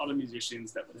photos from other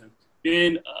musicians that would have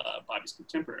been Bobby's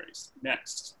contemporaries.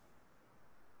 Next.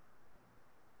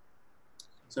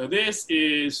 So this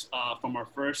is from our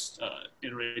first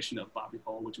iteration of Bobby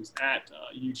Hole, which was at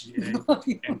UGA.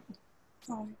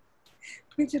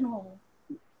 Pigeonhole.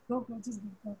 Go, just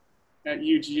go. At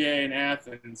UGA in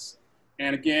Athens.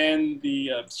 And again,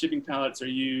 the shipping palettes are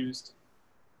used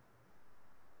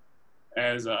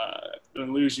as an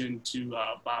allusion to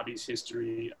Bobby's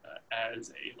history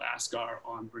as a Lascar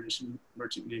on British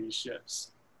Merchant Navy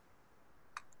ships.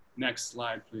 Next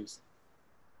slide, please.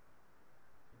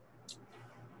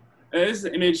 This is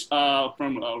an image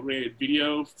from a rated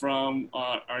video from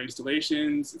our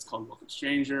installations. It's called Welcome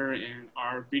Stranger, and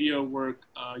our video work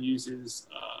uses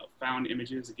found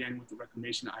images, again, with the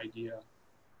reclamation idea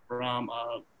from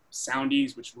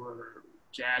soundies, which were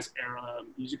jazz-era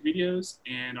music videos,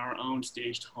 and our own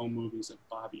staged home movies of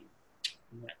Bobby.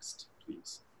 Next,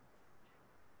 please.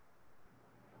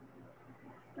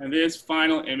 And this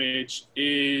final image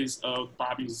is of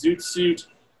Bobby's zoot suit,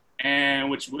 and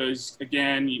which was,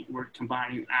 again, we're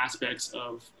combining aspects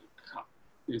of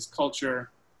his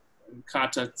culture,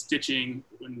 kata stitching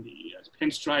in the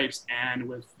pinstripes and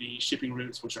with the shipping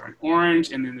routes, which are in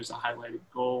orange, and then there's a highlighted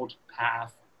gold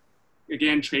path,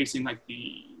 again, tracing like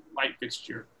the light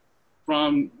fixture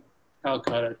from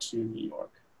Calcutta to New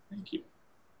York. Thank you.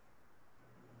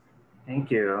 Thank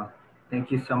you.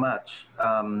 Thank you so much.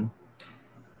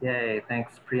 Yay,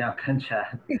 thanks Priyanka and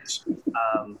Chad.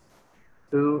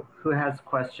 Who has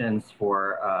questions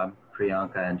for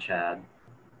Priyanka and Chad?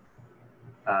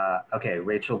 Okay,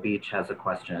 Rachel Beach has a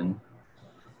question.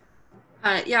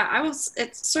 Yeah,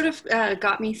 it sort of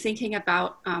got me thinking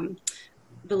about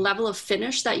the level of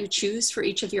finish that you choose for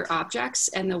each of your objects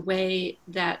and the way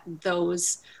that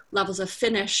those levels of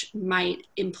finish might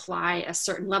imply a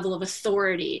certain level of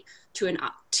authority to a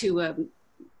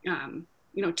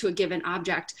given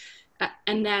object.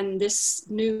 and then this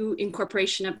new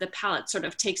incorporation of the palette sort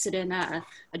of takes it in a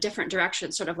different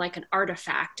direction, sort of like an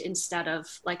artifact instead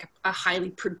of like a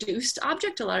highly produced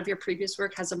object. A lot of your previous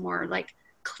work has a more like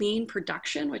clean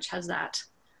production, which has that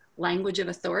language of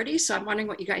authority. So I'm wondering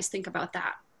what you guys think about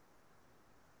that.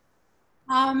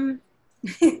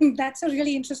 That's a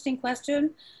really interesting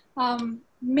question.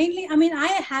 Mainly, I mean, I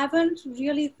haven't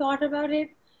really thought about it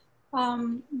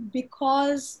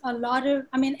because a lot of,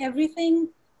 I mean, everything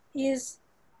is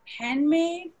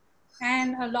handmade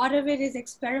and a lot of it is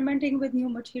experimenting with new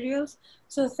materials.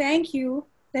 So thank you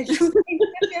that you think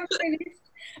that you're finished.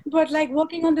 But like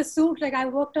working on the suit, like I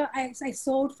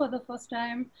sewed for the first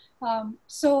time.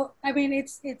 So I mean,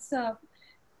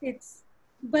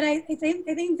 but I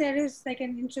think there is like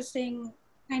an interesting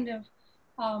kind of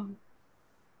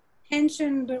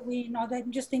tension between, or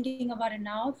I'm just thinking about it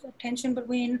now, the tension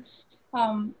between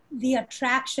the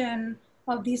attraction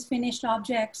of these finished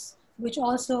objects, which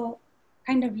also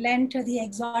kind of lend to the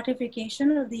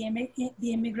exotification of the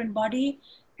immigrant body,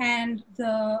 and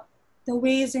the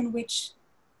ways in which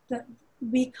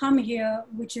we come here,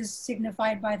 which is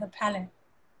signified by the palette.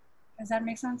 Does that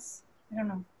make sense? I don't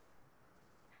know.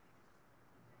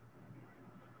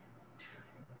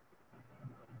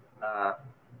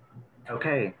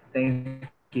 Okay, thank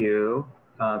you.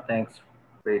 Thanks,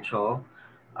 Rachel.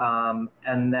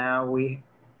 And now we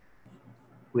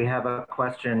have a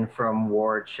question from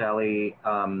Ward Shelley.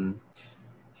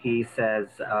 He says,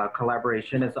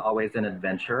 collaboration is always an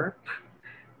adventure.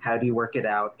 How do you work it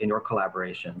out in your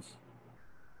collaborations?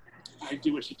 I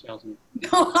do what she tells me.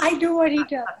 No, I do what he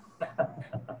tells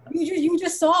me. You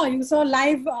saw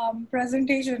live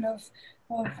presentation of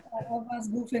us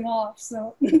goofing off.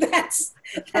 So that's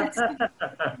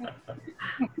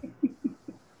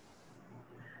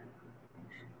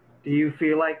Do you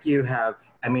feel like you have,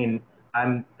 I mean,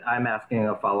 I'm asking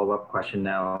a follow-up question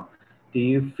now. Do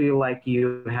you feel like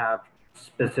you have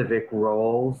specific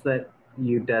roles that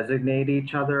you designate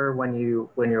each other when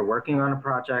you're working on a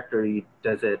project, or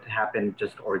does it happen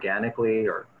just organically,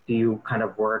 or do you kind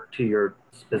of work to your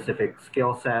specific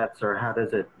skill sets, or how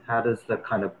does the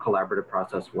kind of collaborative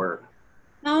process work?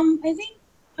 I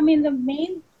mean, the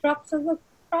main crux of the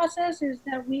process is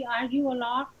that we argue a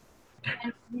lot,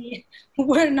 and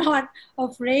we're not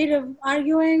afraid of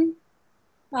arguing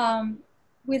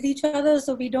with each other,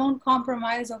 so we don't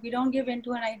compromise or we don't give in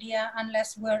to an idea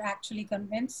unless we're actually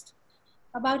convinced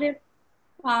about it.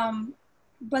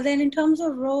 But then in terms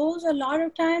of roles, a lot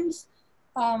of times,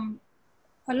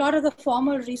 a lot of the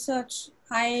formal research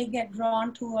I get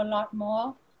drawn to a lot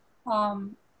more.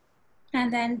 And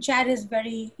then Chad is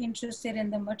very interested in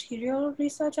the material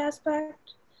research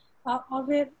aspect of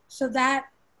it. So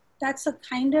that's a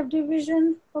kind of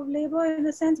division of labor in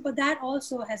a sense, but that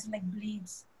also has like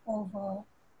bleeds over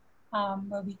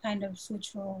where we kind of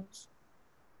switch roles.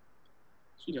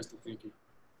 She does the thinking.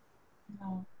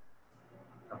 No.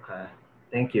 Okay,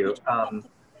 thank you.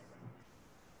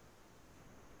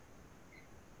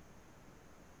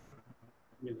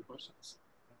 Any other questions?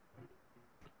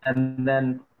 And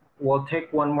then we'll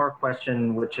take one more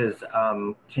question, which is,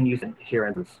 can you hear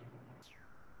us?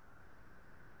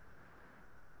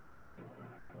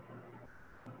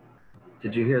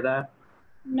 Did you hear that?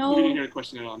 No. We didn't hear the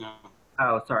question at all now.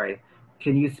 Oh, sorry.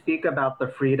 Can you speak about the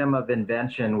freedom of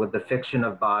invention with the fiction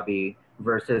of Bobby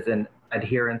versus an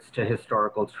adherence to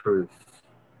historical truths?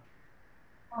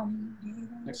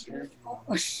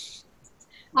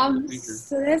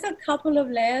 So there's a couple of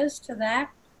layers to that.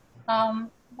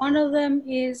 One of them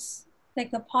is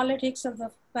like the politics of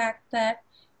the fact that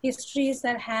histories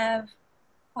that have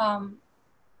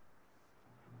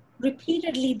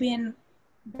repeatedly been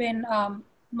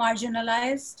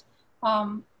marginalized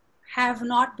have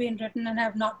not been written and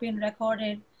have not been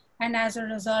recorded, and as a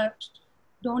result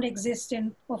don't exist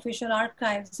in official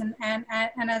archives, and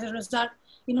as a result,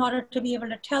 in order to be able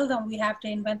to tell them, we have to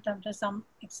invent them to some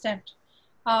extent.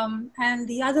 And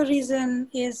the other reason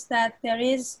is that there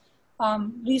is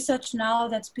research now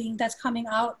that's coming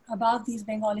out about these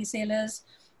Bengali sailors.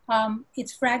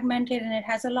 It's fragmented and it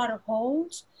has a lot of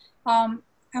holes.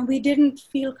 And we didn't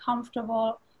feel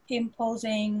comfortable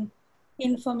imposing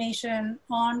information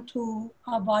onto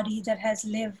a body that has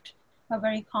lived a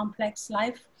very complex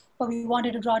life, but we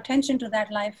wanted to draw attention to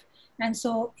that life. And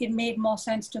so it made more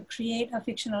sense to create a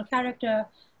fictional character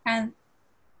and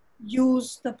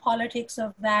use the politics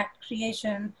of that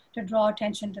creation to draw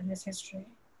attention to this history.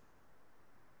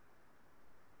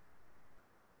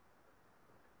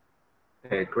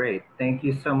 Okay, great. Thank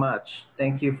you so much.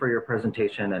 Thank you for your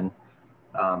presentation and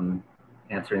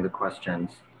answering the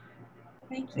questions.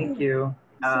 Thank you. Thank you.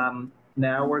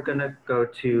 now we're going to go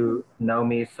to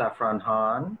NAOMI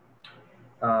SAFRAN-HON.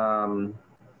 NAOMI,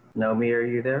 are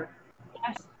you there?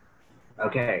 Yes.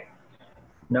 Okay.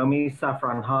 NAOMI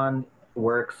SAFRAN-HON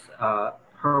works,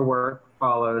 her work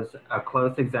follows a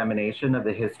close examination of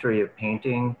the history of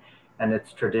painting and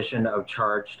its tradition of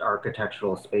charged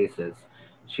architectural spaces.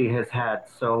 She has had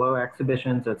solo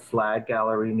exhibitions at Slag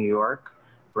Gallery, New York,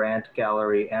 Brandt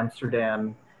Gallery,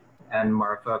 Amsterdam, and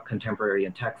Marfa Contemporary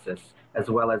in Texas, as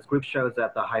well as group shows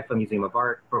at the Haifa Museum of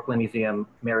Art, Brooklyn Museum,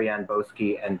 Marianne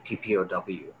Boesky, and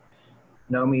PPOW.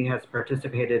 NAOMI has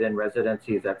participated in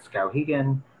residencies at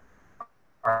Skowhegan,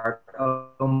 Art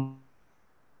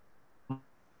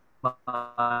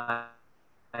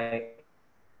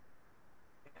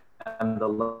and the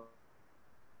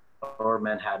Lower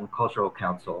Manhattan Cultural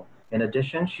Council. In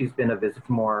addition, she's been a visit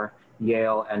to Moore,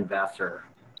 Yale, and Vassar.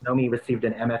 NAOMI received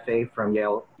an MFA from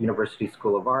Yale University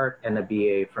School of Art and a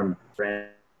BA from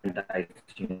Brandeis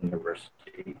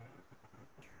University.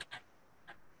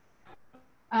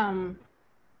 Thank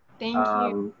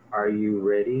you. Are you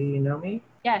ready, NAOMI?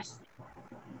 Yes.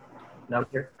 No,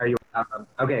 are you?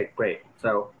 Okay, great.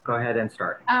 So go ahead and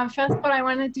start. First of all, I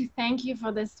wanted to thank you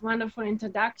for this wonderful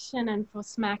introduction and for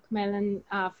Smack Mellon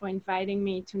for inviting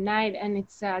me tonight. And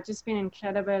it's just been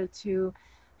incredible to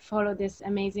follow this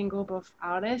amazing group of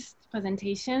artists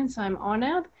presentation. So I'm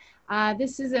honored.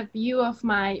 This is a view of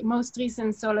my most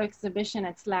recent solo exhibition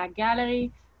at Slag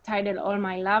Gallery, titled All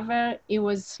My Lover. It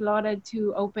was slotted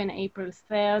to open April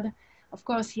 3rd. Of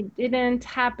course, it didn't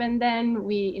happen then.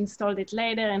 We installed it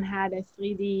later and had a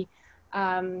 3D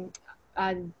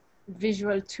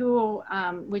visual tour,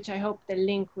 which I hope the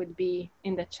link would be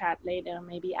in the chat later,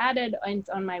 maybe added, and it's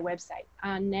on my website.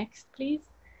 Next, please.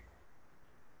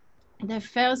 The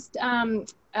first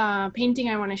painting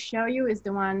I want to show you is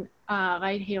the one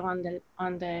right here on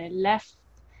the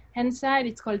left-hand side.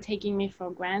 It's called Taking Me for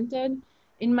Granted.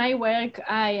 In my work,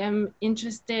 I am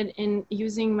interested in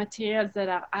using materials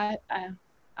that are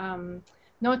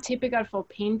not typical for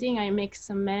painting. I mix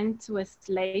cement with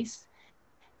lace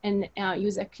and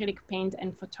use acrylic paint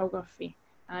and photography.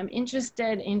 I'm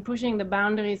interested in pushing the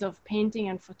boundaries of painting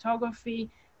and photography,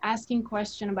 asking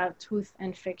questions about truth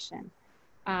and fiction.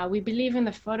 We believe in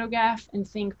the photograph and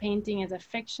think painting is a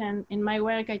fiction. In my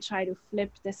work, I try to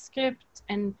flip the script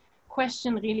and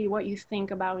question really what you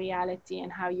think about reality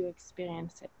and how you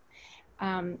experience it.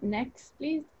 Next,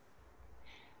 please.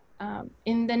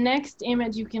 In the next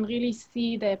image, you can really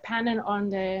see the panel on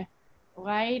the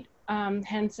right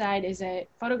hand side is a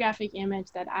photographic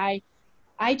image that I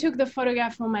took the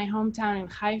photograph from my hometown in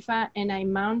Haifa, and I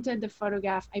mounted the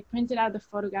photograph. I printed out the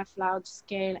photograph large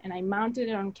scale and I mounted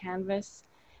it on canvas,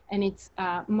 and it's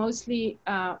mostly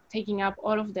taking up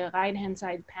all of the right hand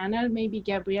side panel. Maybe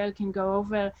Gabrielle can go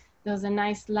over. There's a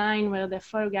nice line where the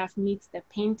photograph meets the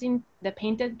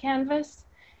painted canvas.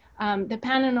 The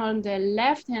panel on the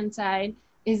left-hand side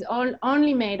is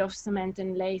only made of cement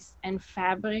and lace and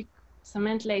fabric,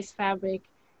 cement, lace, fabric,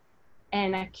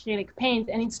 and acrylic paint.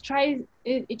 And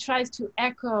it tries to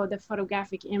echo the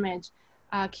photographic image,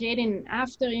 creating an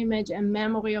after image, a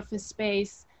memory of a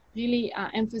space, really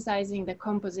emphasizing the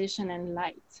composition and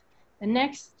light. The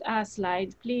next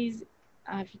slide, please,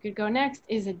 if you could go next,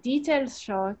 is a detailed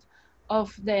shot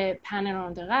of the panel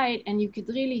on the right, and you could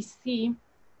really see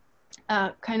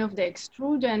kind of the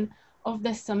extrusion of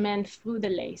the cement through the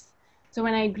lace. So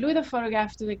when I glue the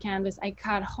photograph to the canvas, I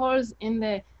cut holes in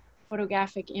the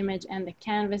photographic image and the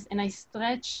canvas, and I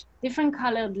stretch different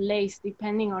colored lace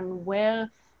depending on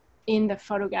where in the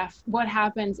photograph, what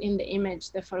happens in the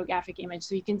image, the photographic image.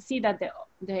 So you can see that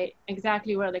the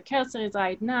exactly where the cursor is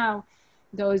right now,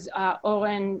 those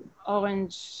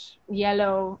orange,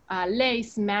 yellow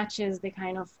lace matches the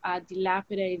kind of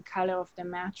dilapidated color of the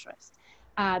mattress.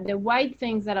 The white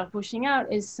things that are pushing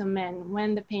out is cement.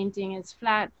 When the painting is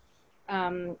flat,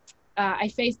 when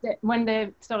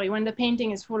the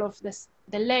painting is full of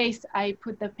the lace, I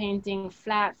put the painting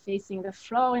flat facing the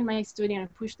floor in my studio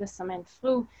and push the cement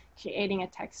through, creating a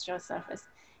texture surface.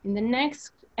 In the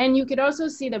next, and you could also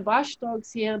see the brush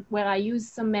strokes here where I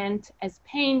use cement as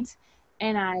paint,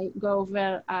 and I go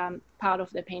over part of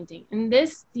the painting. In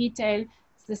this detail,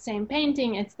 it's the same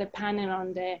painting. It's the panel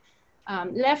on the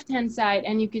left-hand side,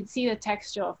 and you could see the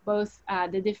texture of both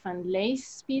the different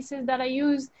lace pieces that I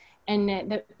use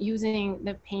and using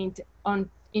the paint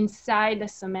inside the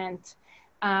cement.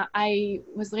 I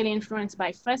was really influenced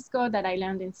by fresco that I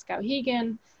learned in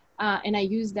Skowhegan, and I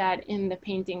use that in the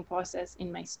painting process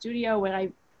in my studio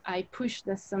where I push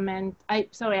the cement.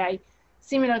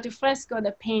 Similar to fresco,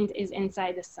 the paint is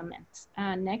inside the cement.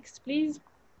 Next, please.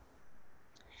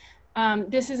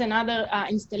 This is another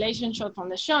installation shot from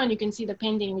the show, and you can see the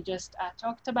painting we just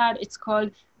talked about. It's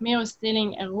called Mirror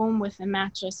Stealing a Room with a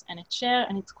Mattress and a Chair,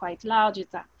 and it's quite large.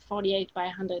 It's 48 by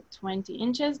 120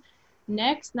 inches.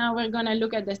 Next, now we're gonna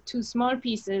look at the two small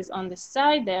pieces on the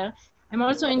side there. I'm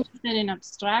also interested in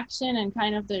abstraction and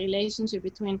kind of the relationship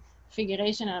between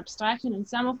figuration and abstraction. In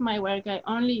some of my work, I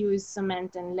only use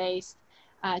cement and lace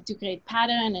to create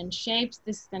pattern and shapes.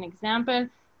 This is an example.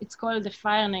 It's called The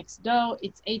Fire Next Door.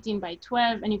 It's 18 by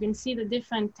 12, and you can see the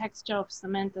different texture of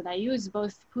cement that I use,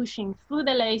 both pushing through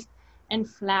the lace and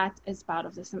flat as part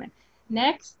of the cement.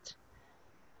 Next,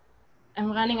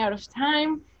 I'm running out of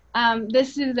time.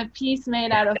 This is a piece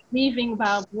made out of weaving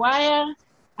barbed wire.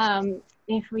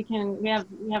 If we can, we have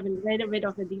a little bit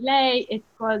of a delay. It's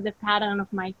called The Pattern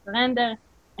of My Surrender,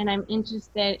 and I'm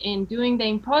interested in doing the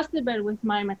impossible with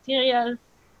my materials.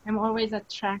 I'm always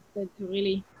attracted to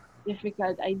really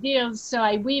difficult ideas. So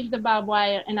I weave the barbed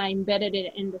wire and I embedded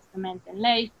it in the cement and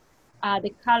lace.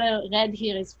 The color red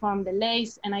here is from the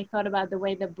lace, and I thought about the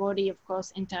way the body, of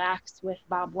course, interacts with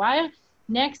barbed wire.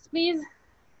 Next, please.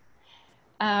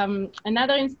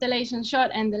 Another installation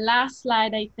shot, and the last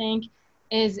slide, I think,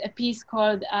 is a piece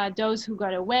called Those Who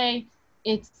Got Away.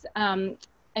 It's a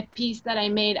piece that I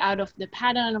made out of the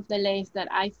pattern of the lace that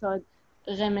I thought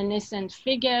reminiscent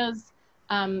figures.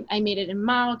 I made it in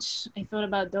March. I thought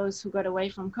about those who got away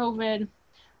from COVID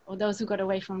or those who got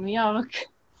away from New York.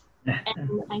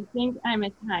 And I think I'm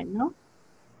at time, no?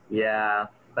 Yeah,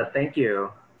 but thank you.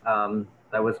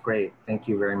 That was great. Thank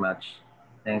you very much.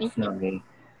 Thanks, Naomi.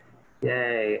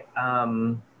 Yay.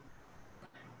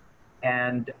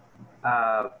 And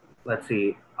let's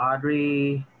see,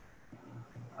 Audrey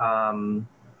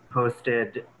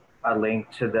posted a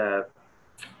link to the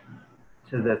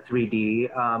 3D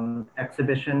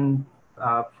exhibition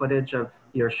footage of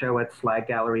your show at Slag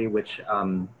Gallery, which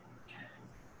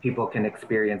people can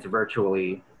experience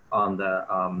virtually on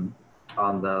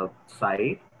the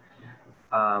site.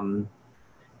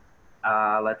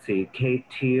 Let's see, Kate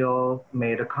Teal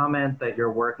made a comment that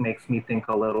your work makes me think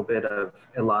a little bit of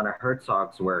Ilana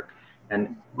Herzog's work.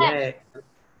 And yay,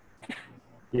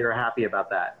 you're happy about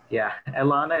that. Yeah,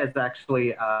 Ilana is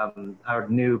actually our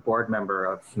new board member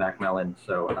of Smack Mellon.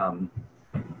 So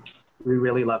we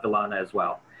really love Ilana as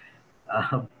well.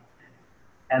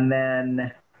 And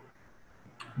then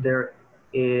there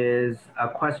is a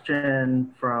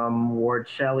question from Ward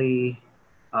Shelley.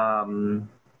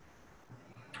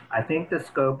 I think the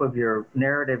scope of your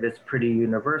narrative is pretty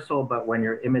universal, but when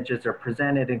your images are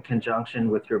presented in conjunction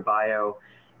with your bio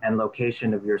and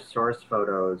location of your source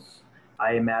photos,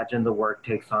 I imagine the work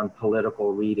takes on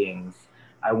political readings.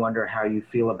 I wonder how you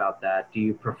feel about that. Do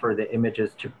you prefer the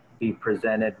images to be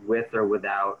presented with or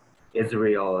without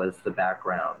Israel as the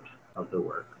background of the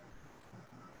work?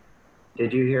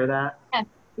 Did you hear that? Yes,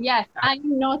 yes.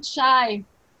 I'm not shy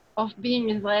of being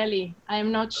Israeli.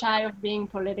 I'm not shy of being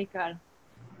political.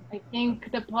 I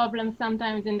think the problem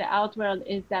sometimes in the art world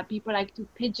is that people like to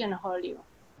pigeonhole you.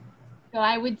 So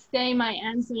I would say my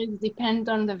answer is depend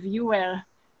on the viewer,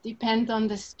 depend on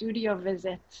the studio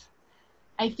visit.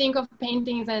 I think of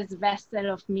paintings as vessel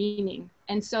of meaning.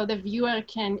 And so the viewer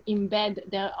can embed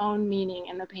their own meaning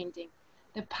in the painting.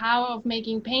 The power of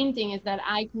making painting is that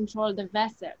I control the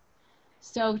vessel.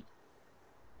 So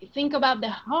think about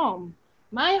the home.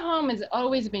 My home has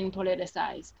always been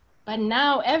politicized. But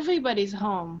now everybody's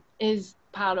home is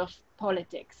part of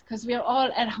politics because we're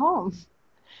all at home.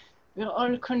 We're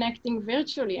all connecting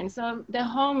virtually. And so the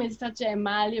home is such a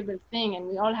malleable thing and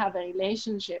we all have a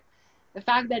relationship. The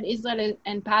fact that Israel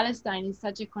and Palestine is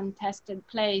such a contested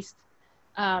place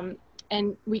and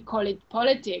we call it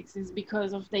politics is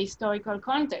because of the historical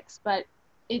context, but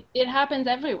it happens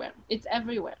everywhere. It's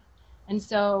everywhere. And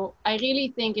so I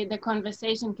really think the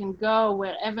conversation can go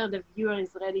wherever the viewer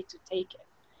is ready to take it.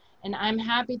 And I'm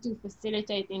happy to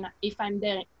facilitate if I'm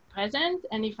there present,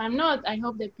 and if I'm not, I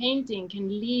hope the painting can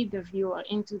lead the viewer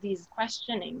into these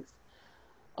questionings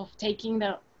of taking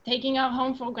our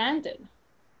home for granted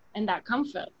and that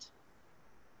comfort.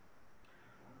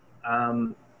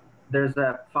 There's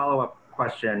a follow-up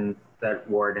question that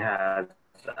Ward has.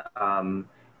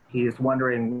 He's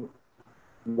wondering,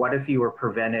 what if you were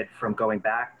prevented from going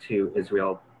back to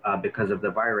Israel because of the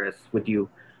virus? Would you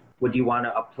want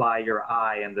to apply your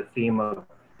eye and the theme of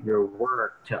your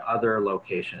work to other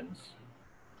locations?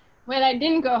 Well, I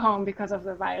didn't go home because of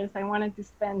the virus. I wanted to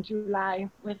spend July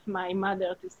with my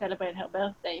mother to celebrate her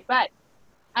birthday. But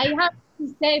I have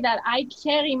to say that I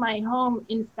carry my home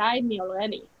inside me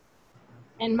already.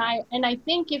 And I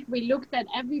think if we looked at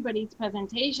everybody's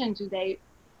presentation today,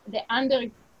 the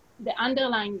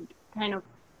underlying kind of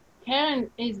Karen,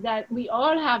 is that we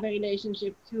all have a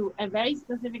relationship to a very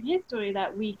specific history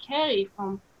that we carry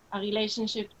from a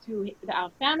relationship to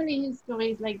our family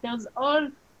histories. Like there's all,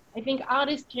 I think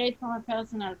artists create from a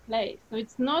personal place. So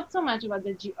it's not so much about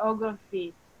the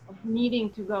geography of needing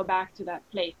to go back to that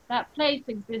place. That place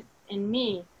exists in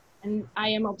me, and I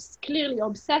am clearly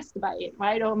obsessed by it,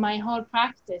 right? Or my whole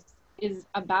practice is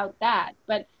about that.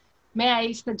 But may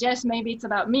I suggest maybe it's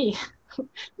about me,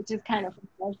 which is kind of a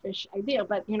selfish idea,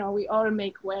 but you know, we all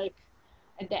make work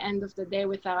at the end of the day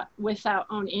with our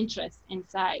own interests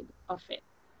inside of it.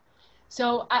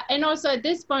 So, and also at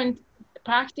this point,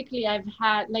 practically I've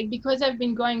had, like, because I've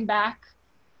been going back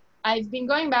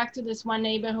to this one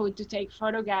neighborhood to take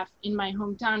photographs in my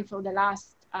hometown for the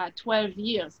last 12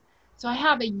 years. So I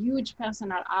have a huge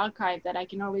personal archive that I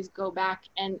can always go back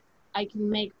and I can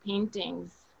make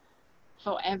paintings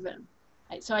forever.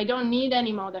 So I don't need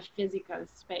any more the physical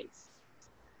space.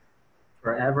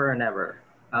 Forever and ever.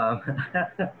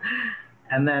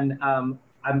 And then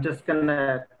I'm just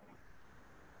gonna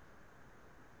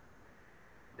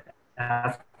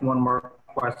ask one more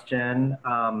question.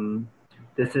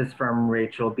 This is from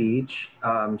Rachel Beach.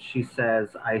 She says,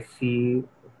 I see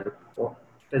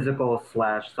physical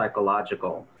 /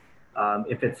 psychological,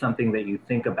 if it's something that you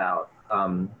think about,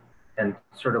 and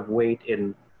sort of weight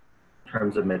in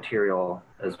terms of material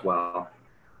as well.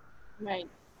 Right.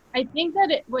 I think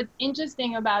that what's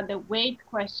interesting about the weight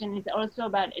question is also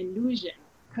about illusion,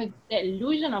 because the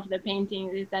illusion of the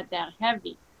paintings is that they're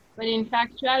heavy. But in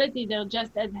factuality, they're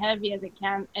just as heavy as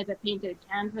a painted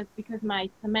canvas, because my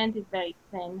cement is very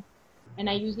thin and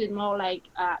I use it more like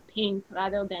paint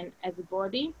rather than as a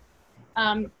body.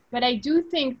 But I do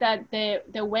think that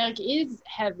the work is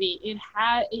heavy.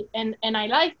 And I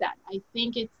like that. I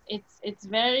think it's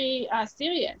very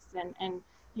serious, and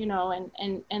you know,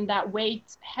 and that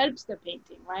weight helps the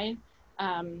painting, right?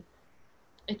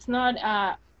 It's not.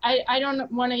 I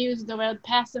don't want to use the word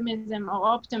pessimism or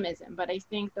optimism, but I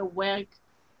think the work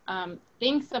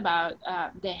thinks about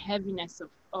the heaviness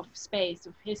of space,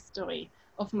 of history,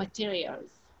 of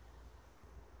materials.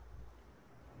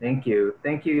 Thank you.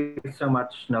 Thank you so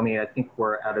much, Naomi. I think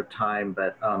we're out of time,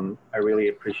 but I really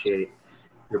appreciate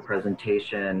your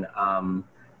presentation. I'm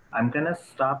gonna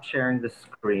stop sharing the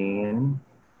screen.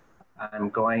 I'm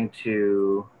going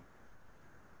to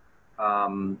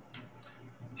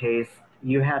paste,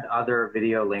 you had other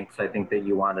video links I think that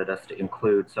you wanted us to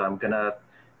include, so I'm gonna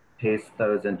paste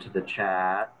those into the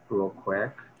chat real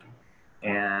quick.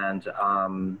 And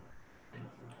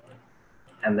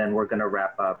then we're gonna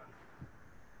wrap up.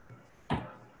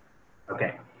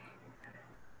 Okay.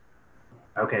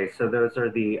 Okay, so those are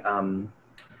the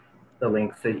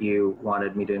links that you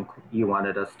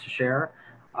wanted us to share.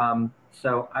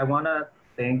 So I want to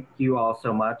thank you all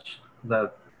so much.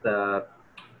 The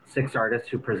 6 artists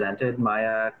who presented: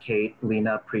 Maya, Kate,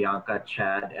 Lina, Priyanka,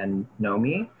 Chad, and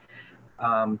Naomi.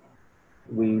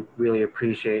 We really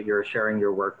appreciate your sharing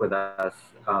your work with us.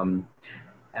 And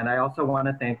I also want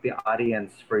to thank the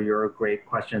audience for your great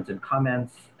questions and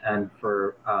comments, and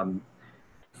for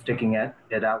sticking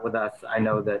it out with us. I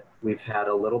know that we've had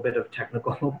a little bit of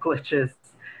technical glitches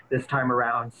this time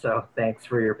around, so thanks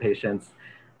for your patience.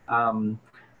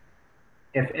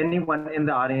 If anyone in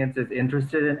the audience is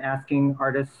interested in asking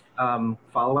artists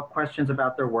follow-up questions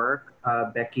about their work,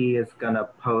 Becky is gonna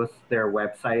post their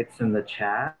websites in the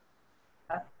chat.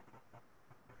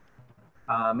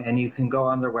 And you can go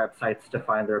on their websites to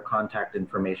find their contact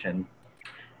information.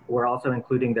 We're also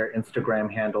including their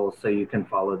Instagram handles so you can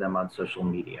follow them on social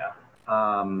media.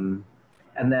 And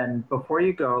then before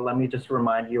you go, let me just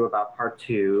remind you about part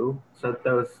 2. So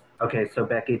okay, so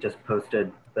Becky just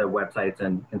posted the websites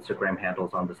and Instagram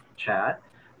handles on the chat.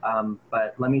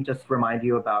 But let me just remind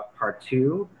you about part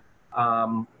 2.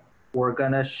 We're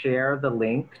gonna share the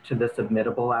link to the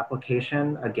submittable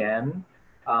application again.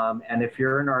 And if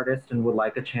you're an artist and would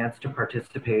like a chance to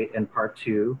participate in part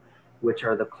 2, which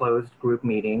are the closed group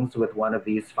meetings with one of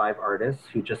these 5 artists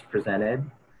who just presented,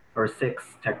 or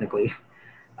 6 technically,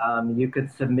 you could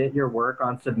submit your work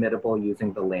on Submittable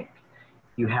using the link.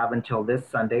 You have until this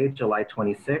Sunday, July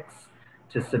 26th,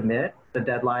 to submit. The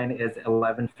deadline is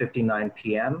 11:59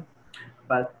 p.m.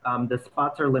 But the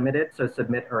spots are limited, so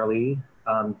submit early.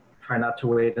 Try not to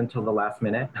wait until the last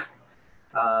minute.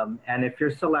 And if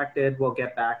you're selected, we'll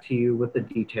get back to you with the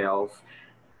details.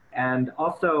 And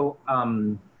also,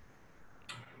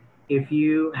 if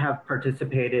you have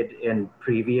participated in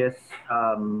previous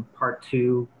part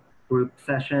 2 group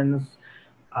sessions,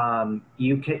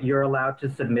 you're allowed to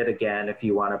submit again if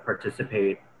you want to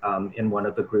participate in one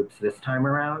of the groups this time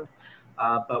around.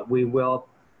 But we will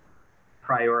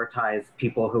prioritize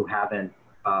people who haven't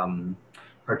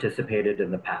participated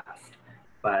in the past.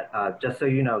 But just so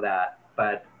you know that,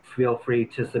 but feel free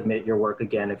to submit your work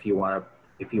again if you want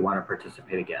to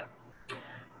participate again.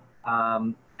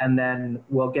 And then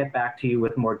we'll get back to you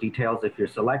with more details if you're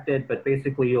selected, but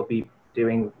basically you'll be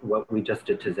doing what we just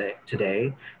did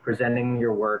today, presenting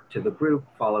your work to the group,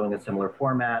 following a similar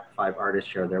format. 5 artists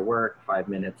share their work, 5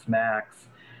 minutes max,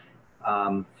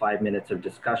 5 minutes of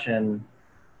discussion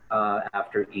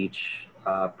after each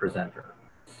presenter.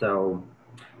 So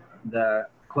the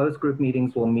closed group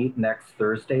meetings will meet next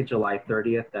Thursday, July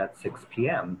 30th at 6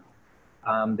 p.m.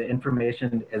 The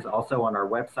information is also on our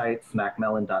website,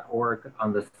 smackmellon.org,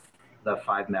 on the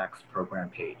 5 Max program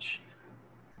page.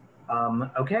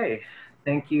 Okay,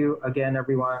 thank you again,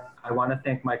 everyone. I want to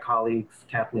thank my colleagues,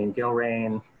 Kathleen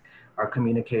Gilrain, our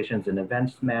communications and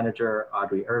events manager,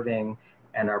 Audrey Irving,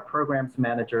 and our programs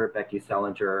manager, Becky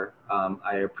Sellinger.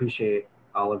 I appreciate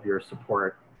all of your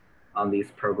support on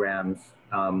these programs.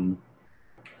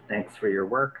 Thanks for your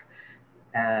work.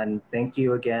 And thank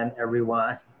you again,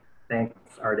 everyone. Thanks,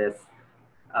 artists.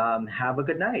 Have a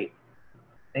good night.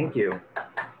 Thank you.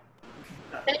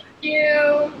 Thank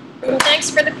you. And thanks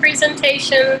for the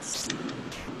presentations.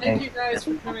 Thank you guys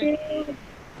for coming.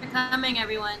 For coming,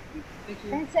 everyone. Thank you.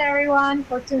 Thanks everyone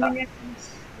for tuning in.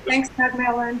 Thanks, Smack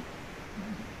Mellon.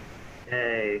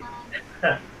 Hey.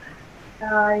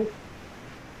 Bye.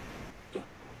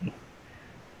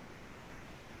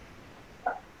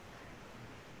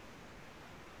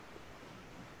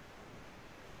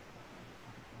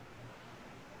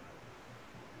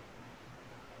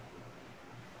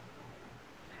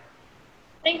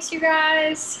 Thanks, you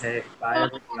guys. Hey, bye,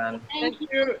 everyone. Thank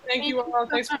you. Thank you all.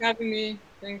 Thanks for having me.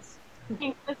 Thanks.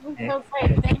 This was so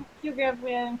great. Thank you,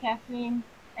 Gabriel and Kathleen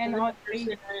and Audrey.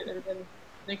 Appreciate it, everybody.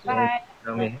 Thank you. Bye.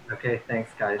 Naomi. Okay,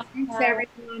 thanks, guys. Thanks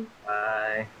everyone.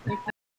 Bye.